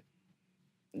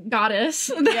goddess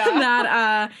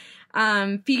that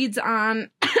feeds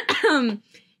on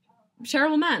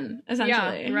terrible men,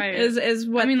 essentially. Yeah, right. Is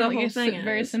what the whole thing is.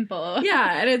 Very simple.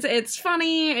 And it's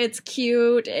funny, it's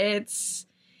cute, it's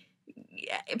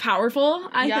powerful,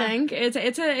 I think. It's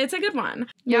a good one.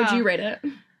 What would you rate it?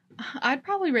 I'd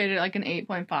probably rate it like an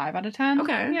 8.5 out of 10.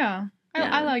 Okay. Yeah.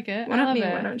 I like it. Why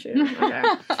don't you? Okay.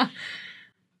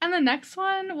 And the next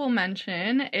one we'll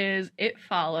mention is It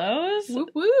Follows. Woo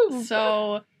woo.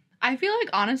 So I feel like,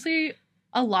 honestly,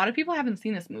 a lot of people haven't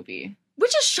seen this movie.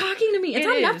 Which is shocking to me. It's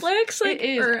on Netflix. Like,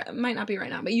 it is. Or it might not be right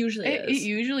now, but usually it is. It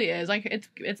usually is. Like,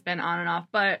 it's been on and off.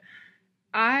 But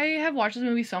I have watched this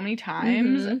movie so many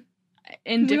times.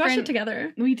 We watched it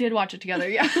together. We did watch it together,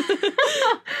 yeah.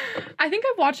 I think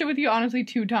I've watched it with you, honestly,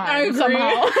 2 times I agree.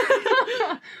 somehow.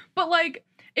 But, like,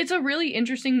 it's a really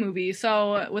interesting movie.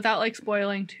 So, without, like,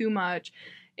 spoiling too much,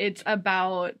 it's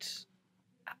about,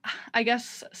 I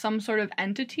guess, some sort of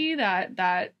entity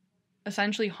that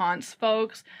essentially haunts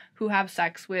folks who have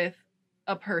sex with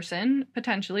a person,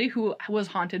 potentially, who was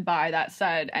haunted by that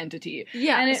said entity.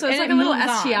 Yeah, so it's like a little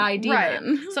STI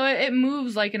demon. Right. So it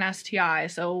moves like an STI.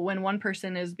 So when one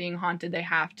person is being haunted, they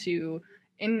have to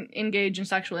engage in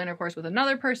sexual intercourse with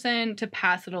another person to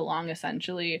pass it along,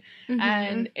 essentially.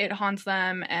 And it haunts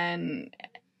them, and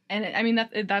I mean,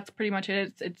 that's pretty much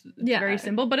it. It's very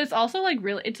simple, but it's also like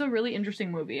it's a really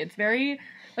interesting movie. It's very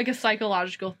like a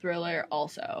psychological thriller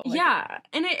also. Like,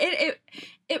 and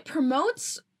it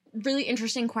promotes really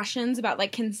interesting questions about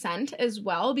like consent as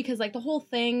well, because like the whole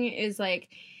thing is like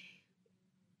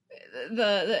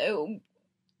the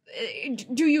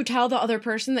do you tell the other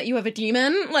person that you have a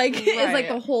demon? Like, is like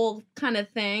the whole kind of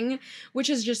thing, which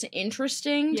is just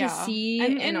interesting to see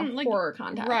in a like, horror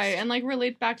context. Right, and like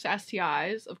relate back to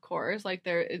STIs, of course. Like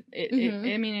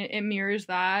it mirrors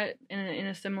that in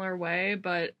a similar way,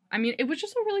 but I mean, it was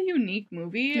just a really unique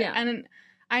movie. Yeah. And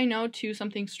I know too,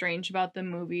 something strange about the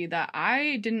movie that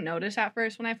I didn't notice at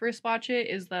first when I first watched it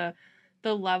is the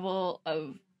level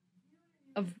of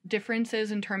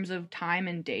differences in terms of time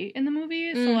and date in the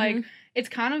movie. So like it's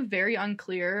kind of very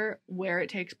unclear where it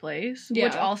takes place,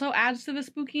 which also adds to the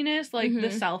spookiness. Like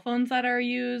the cell phones that are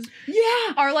used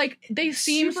are like, they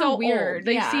seem so weird. Old.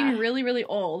 They seem really, really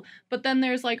old. But then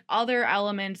there's like other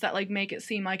elements that like make it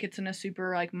seem like it's in a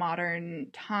super like modern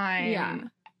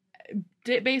time.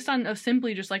 Based on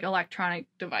simply just like electronic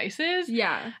devices.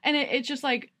 And it's just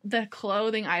like the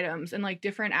clothing items and like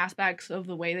different aspects of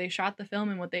the way they shot the film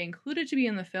and what they included to be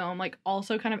in the film like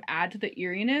also kind of add to the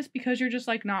eeriness, because you're just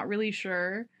like not really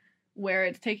sure where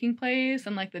it's taking place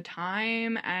and like the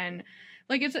time, and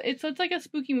like it's like a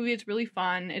spooky movie. It's really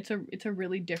fun. It's a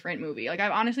really different movie. Like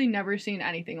I've honestly never seen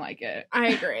anything like it. I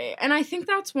agree. And I think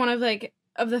that's one of like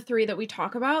of the three that we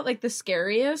talk about, like the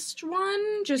scariest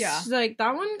one, just like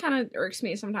that one kind of irks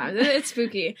me sometimes. It's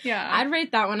spooky. I'd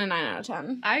rate that one a 9 out of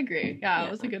 10. I agree. Yeah,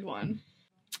 it was a good one.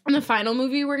 And the final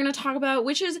movie we're going to talk about,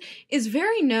 which is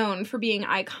very known for being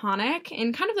iconic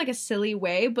in kind of like a silly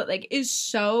way, but like is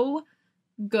so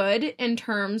good in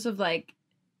terms of like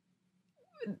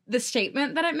the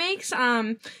statement that it makes.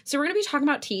 So we're going to be talking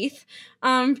about Teeth.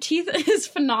 Teeth is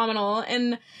phenomenal,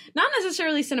 and not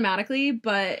necessarily cinematically,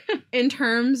 but in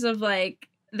terms of like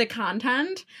the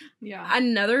content.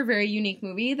 Another very unique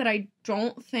movie that I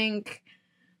don't think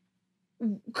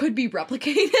could be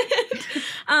replicated.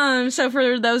 So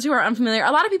for those who are unfamiliar,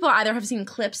 a lot of people either have seen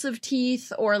clips of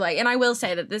Teeth or like, and I will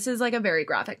say that this is like a very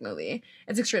graphic movie.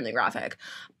 It's extremely graphic.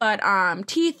 But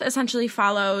Teeth essentially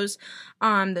follows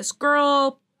this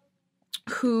girl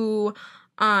who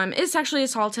is sexually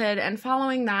assaulted, and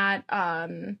following that,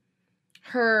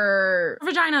 her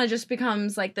vagina just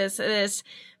becomes like this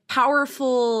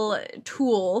powerful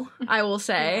tool, I will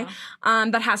say,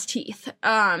 that has teeth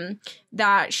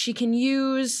that she can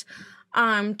use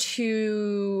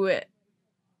to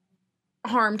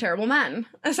harm terrible men,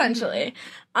 essentially.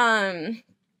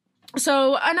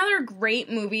 So another great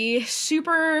movie,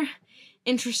 super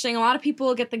interesting. A lot of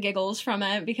people get the giggles from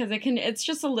it because it's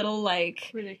just a little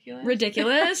like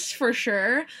ridiculous for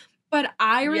sure. But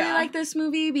I really like this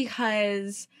movie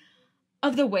because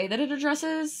of the way that it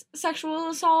addresses sexual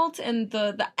assault, and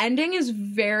the ending is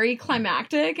very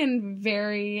climactic and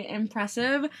very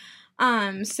impressive.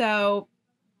 It's a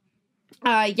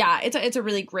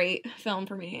really great film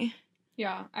for me.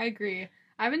 Yeah, I agree.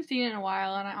 I haven't seen it in a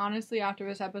while, and I honestly, after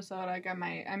this episode, like I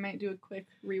might do a quick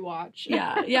rewatch.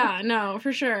 No,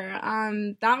 for sure.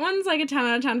 That one's like a 10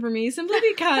 out of 10 for me, simply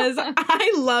because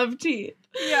I love Teeth.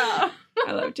 I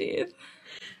love Teeth.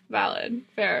 Valid.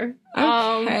 Fair.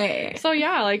 Okay. So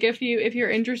yeah, like if you're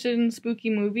interested in spooky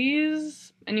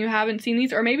movies and you haven't seen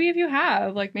these, or maybe if you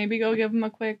have, like maybe go give them a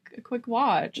quick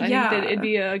watch. I think that it'd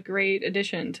be a great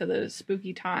addition to the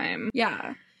spooky time.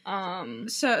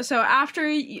 So after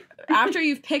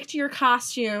you've picked your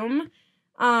costume,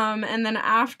 and then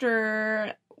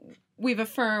after we've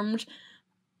affirmed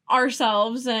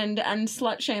ourselves and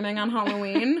slut shaming on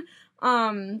Halloween,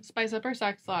 spice up our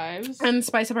sex lives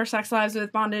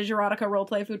with bondage, erotica,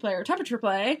 roleplay, food play, or temperature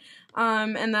play,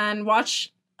 and then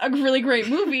watch a really great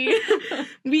movie,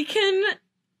 we can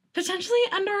potentially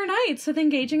end our nights with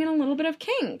engaging in a little bit of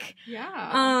kink.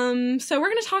 So we're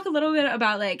going to talk a little bit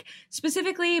about, like,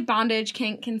 specifically bondage,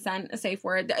 kink, consent, a safe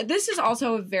word. This is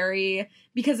also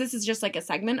because this is just, like, a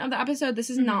segment of the episode, this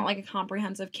is not, like, a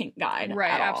comprehensive kink guide at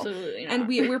all. Absolutely not. And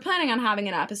we're planning on having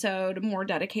an episode more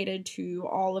dedicated to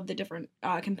all of the different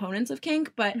components of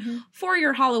kink, but for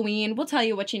your Halloween, we'll tell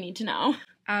you what you need to know.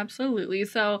 Absolutely.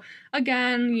 So,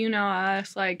 again, you know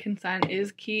us, like, consent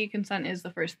is key. Consent is the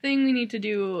first thing we need to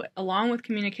do, along with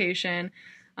communication.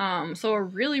 So a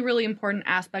really, really important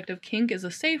aspect of kink is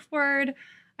a safe word.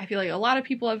 I feel like a lot of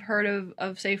people have heard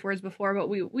of safe words before, but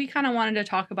we kind of wanted to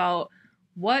talk about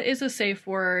what is a safe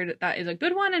word that is a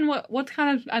good one and what's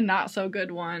kind of a not so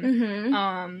good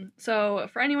one. So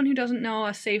for anyone who doesn't know,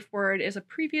 a safe word is a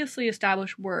previously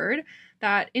established word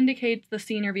that indicates the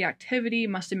scene or the activity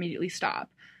must immediately stop.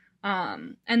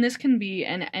 And this can be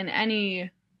in any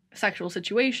sexual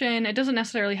situation. It doesn't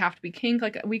necessarily have to be kink.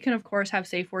 Like, we can, of course, have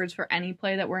safe words for any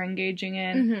play that we're engaging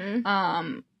in.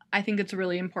 I think it's a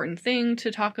really important thing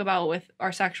to talk about with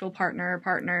our sexual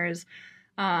partners.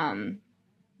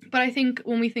 But I think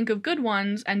when we think of good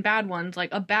ones and bad ones, like,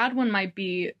 a bad one might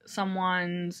be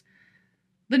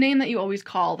the name that you always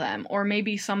call them, or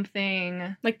maybe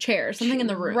something like chair, something in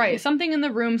the room. Right, something in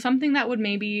the room, something that would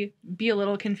maybe be a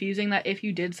little confusing, that if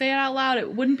you did say it out loud,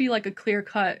 it wouldn't be like a clear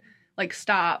cut, like,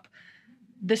 stop,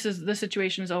 the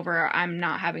situation is over, I'm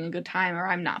not having a good time, or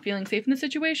I'm not feeling safe in the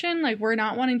situation. Like, we're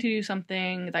not wanting to do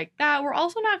something like that. We're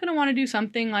also not going to want to do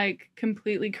something, like,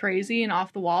 completely crazy and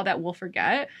off the wall that we'll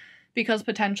forget. because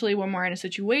potentially when we're in a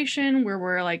situation where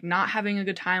we're like not having a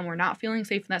good time, we're not feeling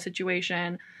safe in that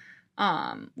situation,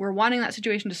 we're wanting that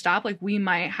situation to stop, like we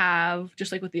might have,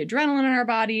 just like with the adrenaline in our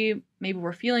body, maybe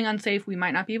we're feeling unsafe, we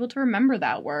might not be able to remember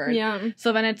that word. Yeah.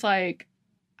 So then it's like,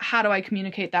 how do I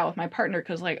communicate that with my partner?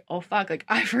 Because like, oh fuck, like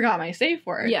I forgot my safe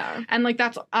word. Yeah. And like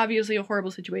that's obviously a horrible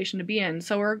situation to be in.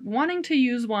 So we're wanting to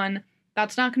use one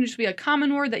that's not going to just be a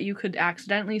common word that you could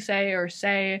accidentally say or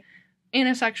say in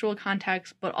a sexual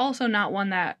context, but also not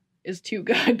one that is too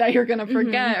good that you're going to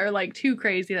forget or like too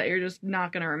crazy that you're just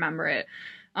not going to remember it.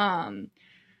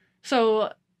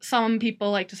 So some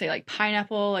people like to say like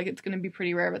pineapple, like it's going to be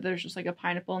pretty rare, but there's just like a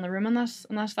pineapple in the room unless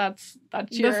that's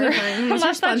your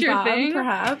unless that's your thing.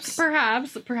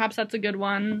 Perhaps that's a good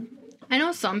one. I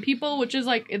know some people, which is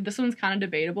like, this one's kind of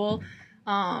debatable,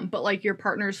 but like your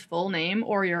partner's full name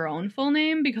or your own full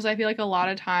name, because I feel like a lot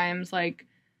of times like,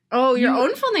 oh, your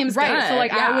own full name's right. Good. So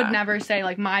like, yeah. I would never say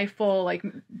like my full, like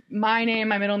my name,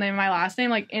 my middle name, my last name,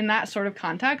 like in that sort of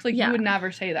context, like you would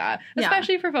never say that,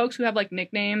 especially for folks who have like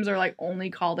nicknames or like only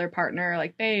call their partner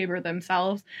like babe or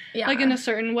themselves, like in a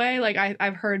certain way. Like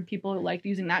I've heard people like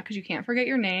using that because you can't forget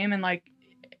your name and like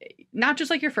not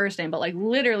just like your first name, but like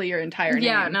literally your entire name.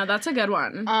 Yeah, no, that's a good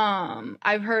one.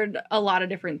 I've heard a lot of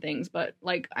different things, but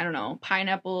like, I don't know,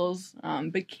 pineapples,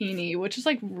 bikini, which is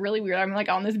like really weird. I'm like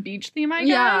on this beach theme, I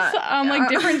guess. Like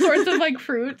different sorts of like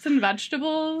fruits and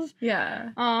vegetables.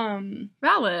 Yeah.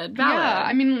 Valid. Yeah,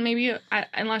 I mean, maybe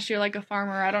unless you're like a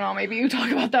farmer, I don't know, maybe you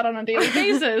talk about that on a daily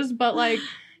basis, but like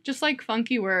just like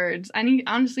funky words.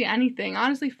 Honestly, anything.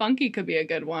 Honestly, funky could be a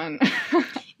good one.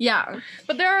 Yeah.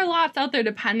 But there are lots out there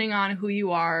depending on who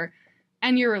you are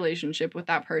and your relationship with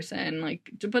that person. Like,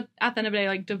 but at the end of the day,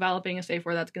 like developing a safe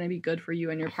word that's going to be good for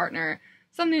you and your partner,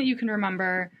 something that you can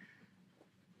remember,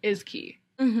 is key.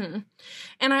 Mm-hmm.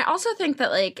 And I also think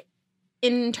that like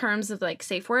in terms of like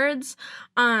safe words,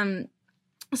 some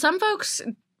folks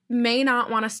may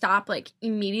not want to stop like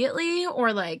immediately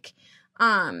or like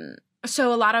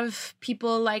so a lot of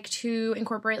people like to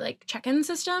incorporate like check-in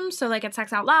systems. So like at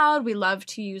Sex Out Loud, we love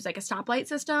to use like a stoplight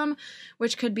system,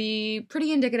 which could be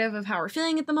pretty indicative of how we're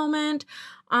feeling at the moment.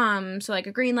 So like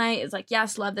a green light is like,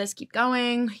 yes, love this, keep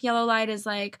going. Yellow light is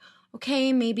like,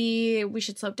 okay, maybe we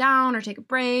should slow down or take a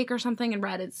break or something. And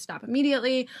red is stop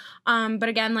immediately. But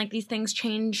again, like these things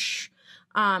change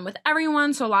with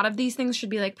everyone. So a lot of these things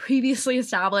should be like previously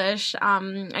established.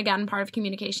 Again, part of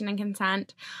communication and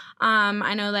consent.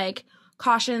 I know like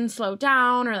caution, slow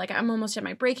down, or like I'm almost at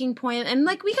my breaking point. And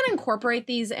like we can incorporate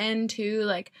these into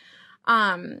like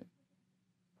in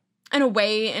a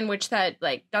way in which that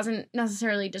like doesn't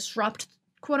necessarily disrupt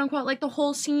quote unquote like the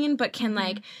whole scene, but can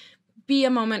like be a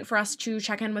moment for us to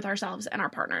check in with ourselves and our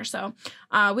partner. So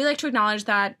we like to acknowledge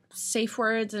that safe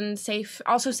words and safe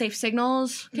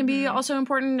signals can be also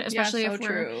important, especially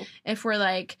if we're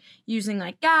like using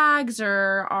like gags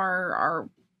or our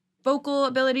vocal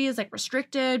ability is like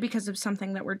restricted because of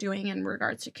something that we're doing in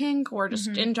regards to kink or just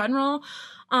in general.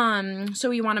 So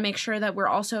we want to make sure that we're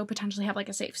also potentially have like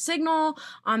a safe signal.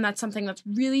 That's something that's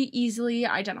really easily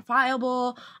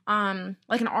identifiable.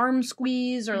 Like an arm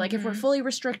squeeze or like if we're fully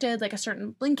restricted, like a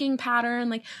certain blinking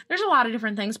pattern. Like there's a lot of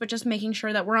different things, but just making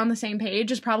sure that we're on the same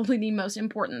page is probably the most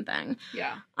important thing.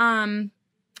 Yeah.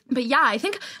 But yeah, I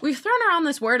think we've thrown around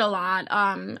this word a lot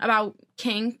about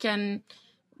kink and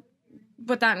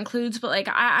what that includes, but like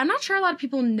I'm not sure a lot of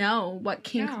people know what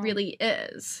kink really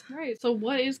is. Right. So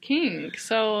what is kink?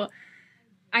 So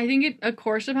I think it of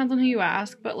course depends on who you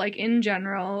ask, but like in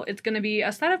general, it's going to be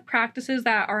a set of practices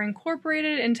that are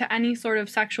incorporated into any sort of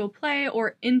sexual play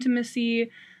or intimacy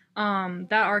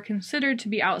that are considered to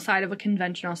be outside of a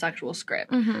conventional sexual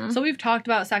script. So we've talked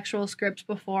about sexual scripts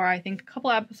before, I think a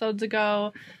couple episodes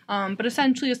ago, but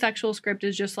essentially a sexual script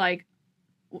is just like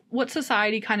what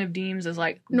society kind of deems as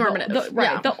like normative,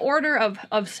 the order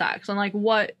of sex and like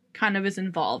what kind of is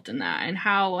involved in that and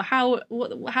how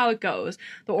it goes,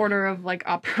 the order of like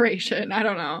operation. I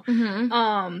don't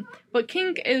know. But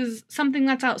kink is something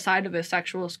that's outside of a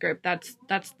sexual script. That's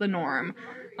the norm,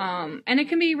 and it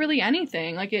can be really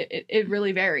anything. Like it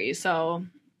really varies. So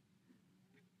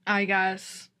I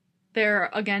guess they're,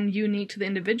 again, unique to the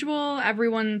individual.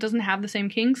 Everyone doesn't have the same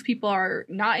kinks. People are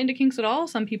not into kinks at all.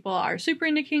 Some people are super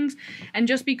into kinks. And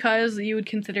just because you would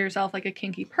consider yourself like a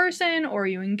kinky person or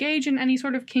you engage in any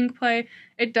sort of kink play,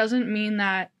 it doesn't mean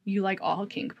that you like all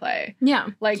kink play. Yeah.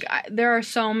 Like, there are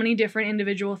so many different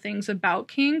individual things about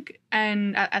kink,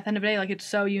 and at the end of the day, like, it's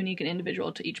so unique and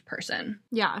individual to each person.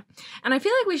 Yeah. And I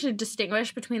feel like we should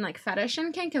distinguish between, like, fetish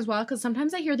and kink as well, because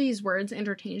sometimes I hear these words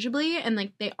interchangeably, and,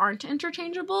 like, they aren't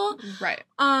interchangeable. Right.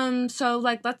 So,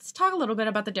 like, let's talk a little bit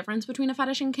about the difference between a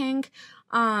fetish and kink.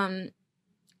 And,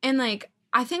 like,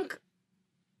 I think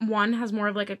one has more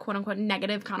of, like, a quote-unquote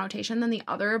negative connotation than the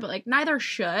other, but, like, neither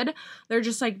should. They're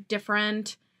just, like,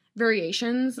 different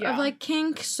variations of, like,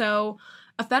 kink. So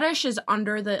a fetish is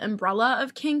under the umbrella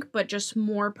of kink, but just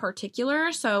more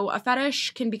particular. So a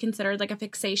fetish can be considered, like, a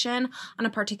fixation on a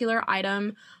particular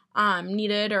item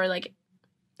needed or, like,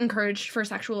 encouraged for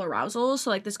sexual arousal. So,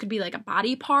 like, this could be, like, a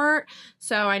body part.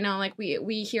 So I know, like,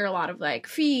 we hear a lot of, like,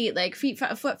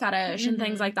 foot fetish and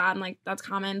things like that, and, like, that's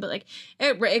common. But, like,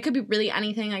 it could be really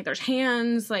anything. Like, there's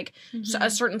hands, like, a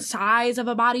certain size of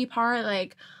a body part,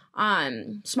 like,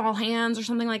 small hands or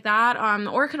something like that.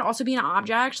 Or it could also be an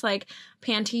object, like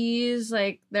panties.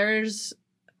 Like, there's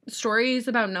stories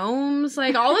about gnomes.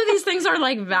 Like, all of these things are,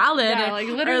 like, valid. Yeah, like,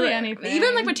 literally like, anything.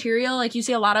 Even, like, material. Like, you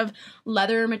see a lot of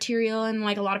leather material, and,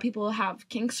 like, a lot of people have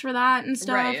kinks for that and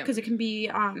stuff, because it can be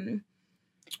and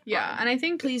I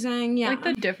think pleasing. Yeah, like,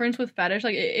 the difference with fetish,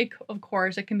 like, it of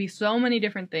course it can be so many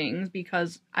different things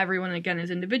because everyone, again,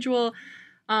 is individual.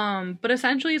 But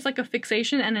essentially it's like a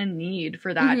fixation and a need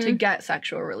for that to get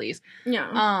sexual release.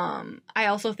 Yeah. I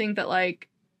also think that, like,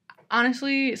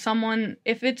 honestly, someone,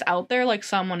 if it's out there, like,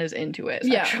 someone is into it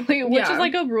sexually, which is,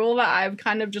 like, a rule that I've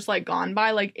kind of just, like, gone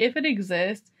by. Like, if it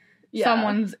exists,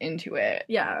 someone's into it.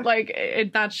 Yeah. Like,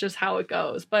 that's just how it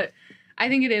goes. But I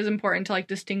think it is important to, like,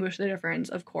 distinguish the difference,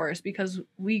 of course, because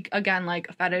again,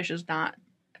 like, fetish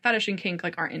and kink,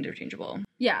 like, aren't interchangeable.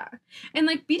 Yeah. And,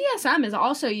 like, BDSM is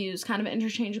also used kind of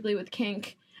interchangeably with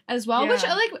kink as well, which,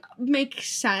 like,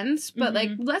 makes sense. But, like,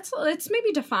 let's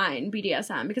maybe define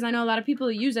BDSM, because I know a lot of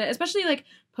people use it, especially, like,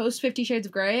 post 50 Shades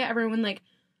of Grey. Everyone, like,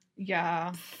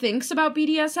 thinks about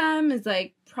BDSM as,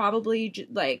 like, probably,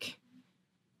 like,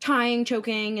 tying,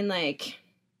 choking, and, like,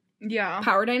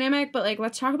 power dynamic. But, like,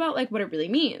 let's talk about, like, what it really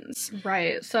means.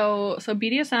 Right. So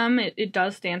BDSM, it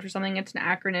does stand for something. It's an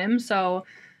acronym. So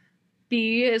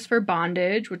B is for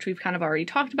bondage, which we've kind of already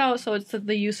talked about. So it's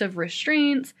the use of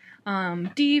restraints.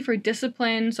 D for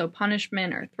discipline, so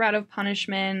punishment or threat of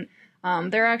punishment.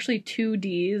 There are actually 2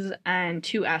 D's and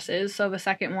 2 S's. So the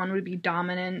second one would be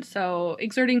dominant, so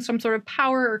exerting some sort of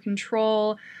power or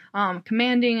control,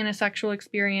 commanding in a sexual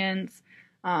experience.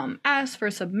 S for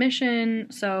submission,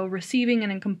 so receiving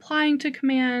and complying to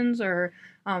commands, or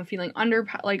feeling under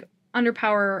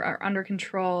power or under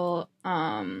control.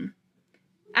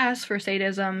 S for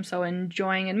sadism, so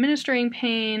enjoying administering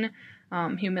pain,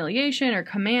 humiliation, or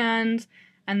commands.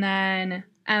 And then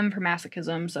M for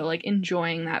masochism, so, like,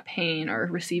 enjoying that pain or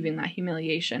receiving that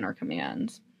humiliation or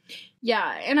commands.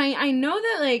 Yeah, and I know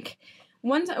that, like,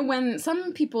 when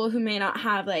some people who may not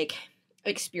have, like,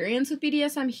 experience with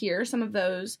BDSM hear some of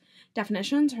those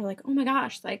definitions, are like, oh my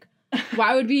gosh, like,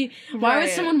 why would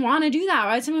someone want to do that?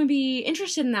 Why would someone be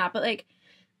interested in that? But, like,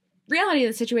 reality of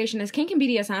the situation is kink and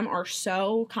BDSM are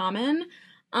so common.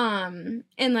 And,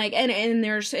 like, and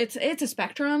there's, it's a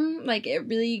spectrum. Like, it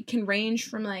really can range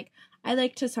from, like, I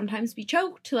like to sometimes be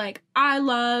choked, to, like, I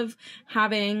love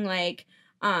having, like,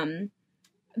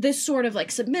 this sort of,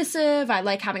 like, submissive, I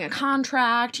like having a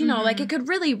contract, you know, like, it could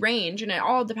really range, and it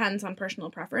all depends on personal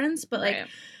preference. But, like,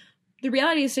 the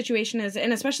reality of the situation is,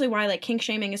 and especially why, like, kink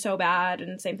shaming is so bad,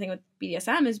 and same thing with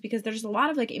BDSM, is because there's a lot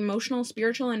of, like, emotional,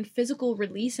 spiritual, and physical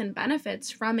release and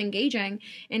benefits from engaging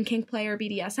in kink play or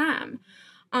BDSM.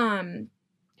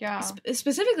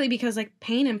 Specifically because, like,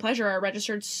 pain and pleasure are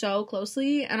registered so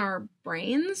closely in our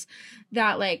brains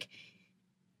that, like,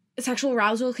 sexual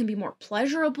arousal can be more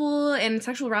pleasurable, and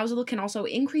sexual arousal can also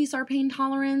increase our pain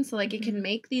tolerance. So, like, it can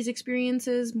make these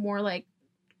experiences more, like,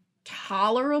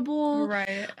 tolerable.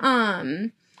 Right.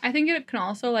 I think it can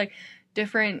also, like,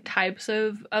 different types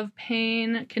of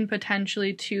pain can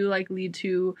potentially, too, like, lead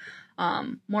to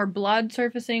more blood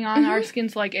surfacing on our skin.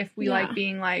 So, like, if we like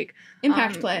being, like,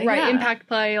 impact play. Right, impact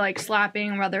play, like,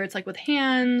 slapping, whether it's, like, with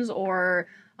hands or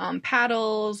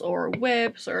paddles or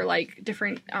whips or, like,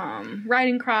 different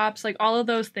riding crops, like, all of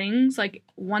those things, like,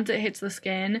 once it hits the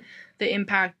skin, the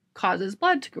impact causes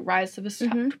blood to rise to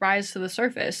the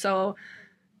surface. So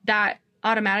that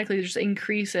automatically just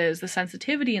increases the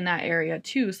sensitivity in that area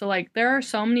too. So, like, there are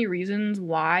so many reasons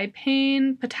why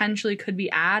pain potentially could be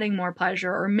adding more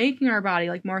pleasure or making our body,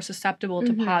 like, more susceptible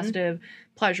to positive,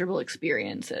 pleasurable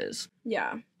experiences.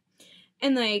 Yeah.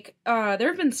 And, like, there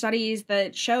have been studies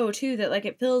that show, too, that, like,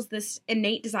 it fills this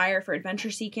innate desire for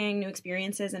adventure-seeking, new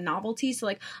experiences, and novelty. So,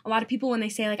 like, a lot of people, when they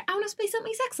say, like, I want to spice up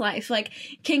my sex life, like,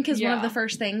 kink is one of the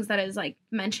first things that is, like,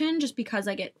 mentioned, just because,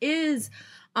 like, it is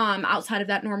outside of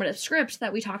that normative script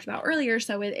that we talked about earlier.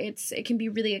 So it can be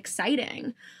really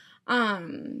exciting.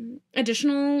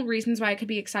 Additional reasons why it could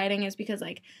be exciting is because,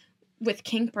 like, with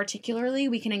kink particularly,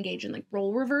 we can engage in, like,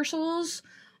 role reversals,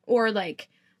 or, like,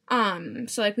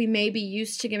 so, like, we may be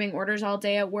used to giving orders all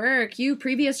day at work. You,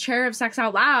 previous chair of Sex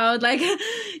Out Loud, like,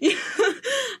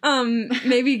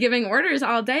 maybe giving orders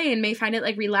all day, and may find it,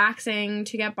 like, relaxing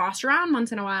to get bossed around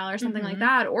once in a while or something like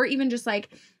that. Or even just, like,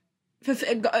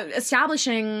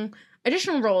 establishing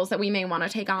additional roles that we may want to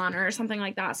take on or something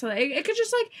like that. So it could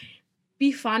just, like,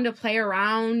 be fun to play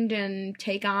around and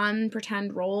take on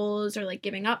pretend roles, or, like,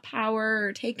 giving up power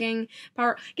or taking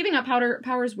power. Giving up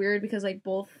power is weird because, like,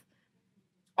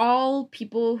 all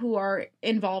people who are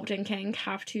involved in kink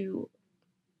have to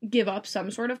give up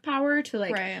some sort of power to,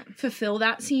 like, fulfill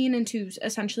that scene and to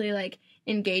essentially, like,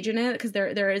 engage in it, because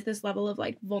there is this level of,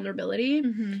 like, vulnerability,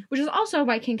 which is also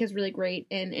why kink is really great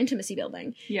in intimacy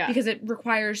building. Yeah. Because it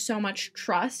requires so much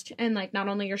trust and, like, not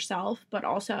only yourself, but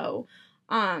also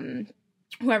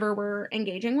whoever we're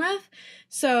engaging with.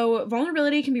 So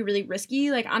vulnerability can be really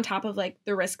risky, like, on top of, like,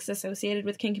 the risks associated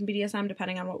with kink and BDSM,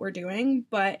 depending on what we're doing.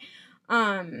 But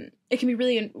it can be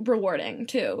really rewarding,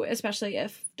 too, especially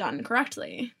if done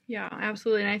correctly. Yeah,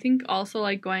 absolutely. And I think also,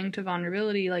 like, going to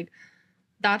vulnerability, like,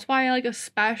 that's why, like,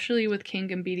 especially with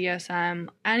kink and BDSM,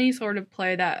 any sort of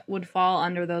play that would fall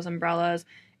under those umbrellas,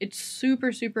 it's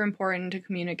super, super important to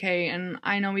communicate. And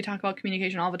I know we talk about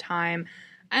communication all the time.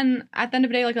 And at the end of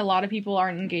the day, like, a lot of people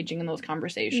aren't engaging in those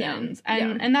conversations.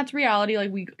 And that's reality.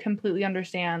 Like, we completely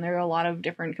understand there are a lot of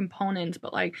different components.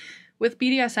 But, like, with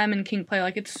BDSM and kink play,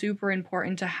 like, it's super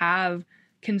important to have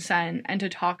consent and to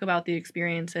talk about the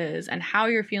experiences and how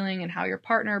you're feeling and how your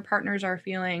partners are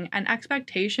feeling, and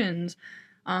expectations.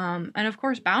 And, of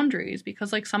course, boundaries,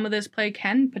 because, like, some of this play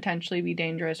can potentially be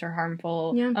dangerous or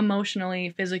harmful emotionally,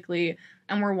 physically,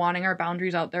 and we're wanting our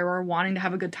boundaries out there. We're wanting to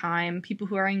have a good time. People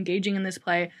who are engaging in this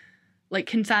play, like,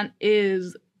 consent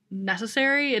is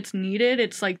necessary. It's needed.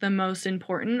 It's, like, the most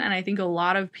important. And I think a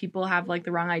lot of people have, like,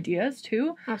 the wrong ideas,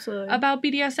 too. Absolutely. About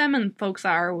BDSM, and folks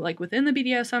that are, like, within the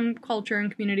BDSM culture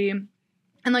and community. And,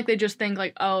 like, they just think,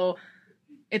 like, oh,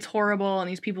 it's horrible and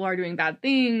these people are doing bad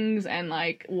things and,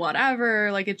 like,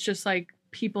 whatever. Like, it's just, like,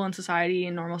 people in society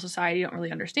and normal society don't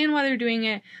really understand why they're doing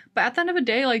it. But at the end of the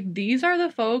day, like, these are the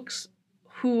folks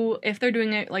who, if they're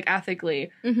doing it, like,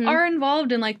 ethically, are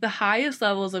involved in, like, the highest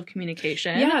levels of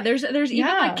communication. Yeah, there's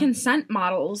even, like, consent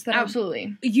models that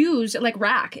absolutely use, like,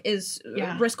 RAC is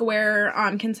risk-aware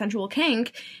consensual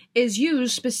kink, is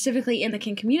used specifically in the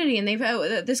kink community. And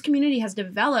this community has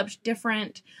developed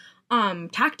different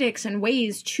tactics and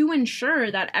ways to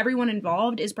ensure that everyone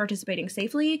involved is participating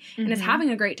safely and is having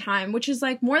a great time, which is,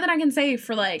 like, more than I can say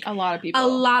for, like, a lot of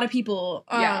people.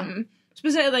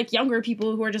 Specifically, like, younger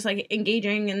people who are just, like,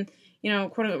 engaging in, you know,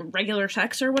 quote unquote regular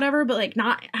sex or whatever, but, like,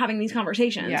 not having these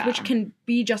conversations, which can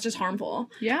be just as harmful.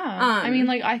 I mean,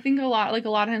 like, I think a lot of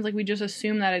times, like, we just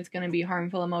assume that it's going to be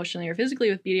harmful emotionally or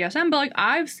physically with BDSM, but, like,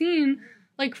 I've seen,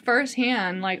 like,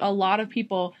 firsthand, like, a lot of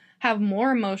people have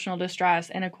more emotional distress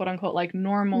in a quote unquote, like,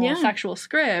 normal sexual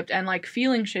script, and, like,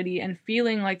 feeling shitty and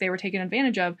feeling like they were taken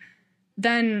advantage of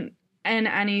than in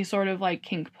any sort of, like,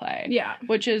 kink play. Yeah.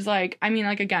 Which is, like, I mean,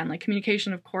 like, again, like,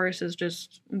 communication, of course, is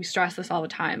just, we stress this all the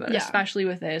time, but especially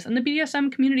with this. And the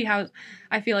BDSM community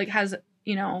I feel like has,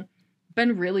 you know,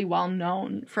 been really well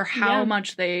known for how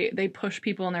much they push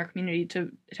people in their community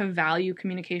to value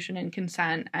communication and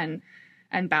consent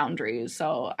and boundaries.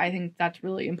 So I think that's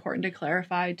really important to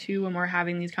clarify, too, when we're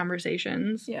having these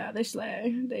conversations. Yeah, they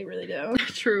slay. They really do.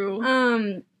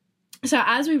 True. So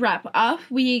as we wrap up,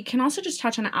 we can also just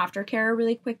touch on aftercare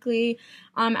really quickly.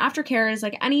 Aftercare is,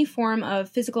 like, any form of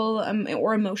physical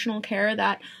or emotional care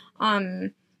that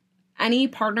any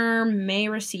partner may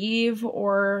receive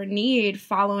or need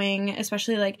following,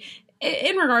 especially, like,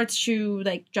 in regards to,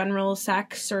 like, general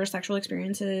sex or sexual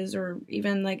experiences, or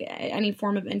even, like, any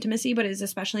form of intimacy, but is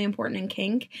especially important in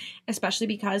kink, especially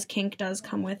because kink does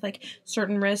come with, like,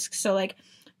 certain risks. So, like,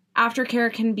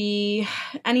 aftercare can be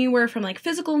anywhere from, like,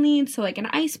 physical needs, so, like, an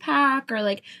ice pack or,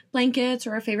 like, blankets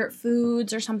or favorite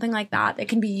foods or something like that that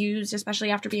can be used,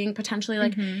 especially after being potentially,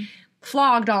 like,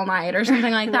 flogged all night or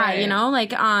something like that, you know?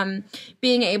 Like,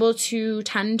 being able to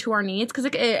tend to our needs, because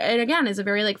it again is a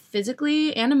very, like,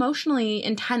 physically and emotionally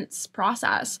intense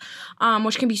process,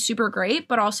 which can be super great,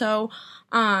 but also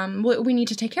we need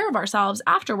to take care of ourselves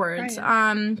afterwards.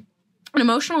 and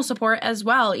emotional support as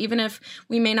well, even if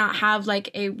we may not have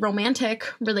like a romantic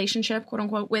relationship, quote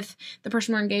unquote, with the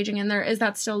person we're engaging in. There is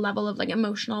that still level of like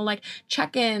emotional like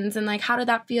check-ins and like, how did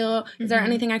that feel? Is there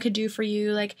anything I could do for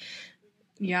you? Like,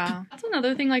 yeah, that's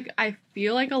another thing. Like, I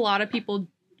feel like a lot of people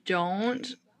don't.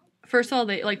 First of all,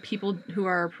 they like people who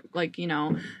are like, you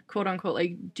know, quote unquote,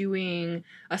 like doing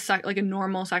like a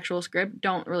normal sexual script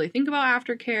don't really think about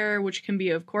aftercare, which can be,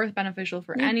 of course, beneficial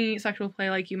for any sexual play,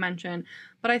 like you mentioned.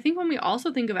 But I think when we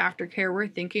also think of aftercare, we're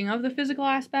thinking of the physical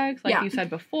aspects, like you said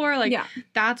before, like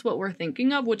that's what we're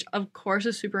thinking of, which of course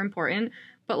is super important.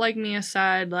 But like Mia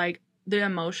said, like the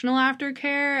emotional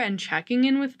aftercare and checking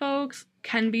in with folks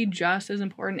can be just as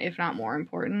important, if not more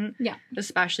important. Yeah.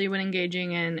 Especially when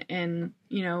engaging in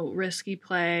you know, risky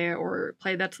play or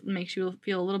play that makes you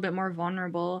feel a little bit more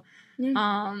vulnerable.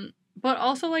 Yeah. But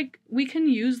also, like, we can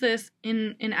use this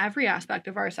in every aspect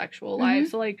of our sexual life.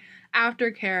 So, like,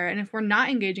 aftercare, and if we're not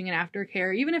engaging in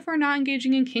aftercare, even if we're not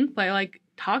engaging in kink play, like,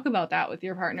 talk about that with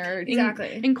your partner.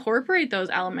 Exactly. Incorporate those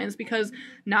elements, because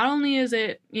not only is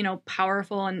it, you know,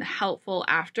 powerful and helpful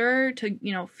after to,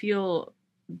 you know, feel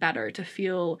better, to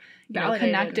feel, you know,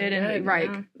 connected and right,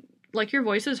 like your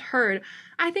voice is heard.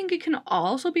 I think it can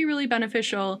also be really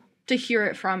beneficial to hear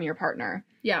it from your partner.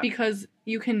 Yeah. Because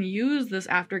you can use this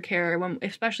aftercare when,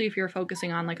 especially if you're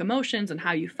focusing on like emotions and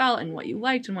how you felt and what you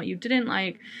liked and what you didn't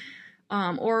like.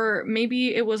 Or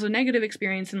maybe it was a negative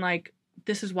experience and like,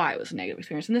 this is why it was a negative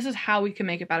experience and this is how we can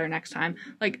make it better next time.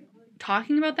 Like,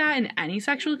 talking about that in any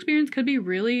sexual experience could be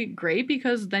really great,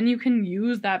 because then you can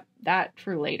use that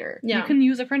for later. Yeah. You can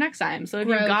use it for next time. So if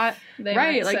you got, you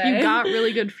got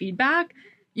really good feedback,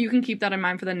 you can keep that in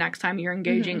mind for the next time you're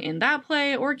engaging in that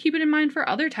play, or keep it in mind for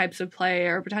other types of play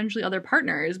or potentially other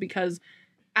partners, because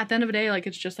at the end of the day, like,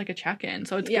 it's just like a check-in.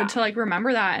 So it's good to like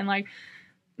remember that. And like,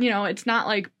 you know, it's not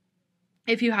like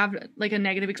if you have like a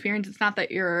negative experience, it's not that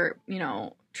you're, you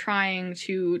know, trying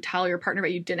to tell your partner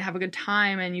that you didn't have a good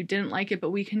time and you didn't like it,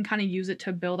 but we can kind of use it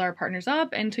to build our partners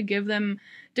up and to give them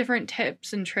different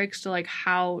tips and tricks to like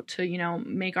how to, you know,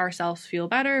 make ourselves feel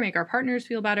better, make our partners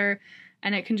feel better.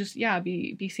 And it can just,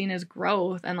 be seen as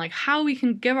growth and like how we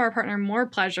can give our partner more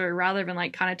pleasure rather than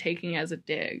like kind of taking it as a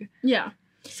dig. Yeah.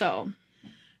 So.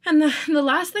 And the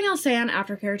last thing I'll say on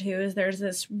aftercare too is there's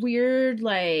this weird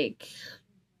like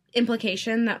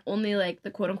implication that only like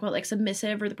the quote unquote like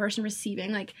submissive or the person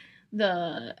receiving like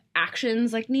the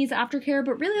actions like needs aftercare,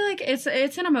 but really like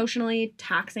it's an emotionally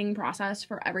taxing process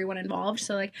for everyone involved.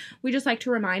 So like we just like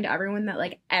to remind everyone that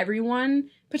like everyone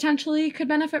potentially could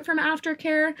benefit from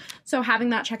aftercare. So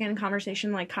having that check-in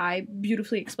conversation, like Kai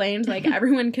beautifully explained, like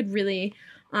everyone could really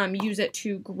use it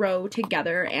to grow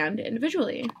together and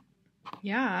individually.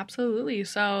 Yeah, absolutely.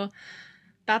 So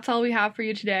that's all we have for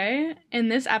you today. In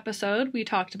this episode, we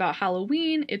talked about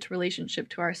Halloween, its relationship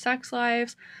to our sex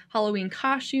lives, Halloween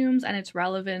costumes, and its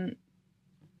relation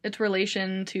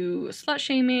to slut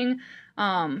shaming,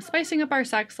 spicing up our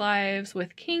sex lives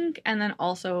with kink, and then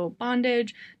also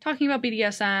bondage, talking about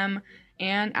BDSM,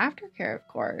 and aftercare, of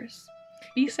course.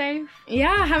 Be safe.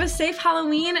 Yeah, have a safe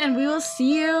Halloween, and we will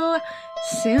see you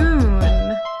soon.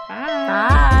 Bye.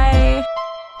 Bye.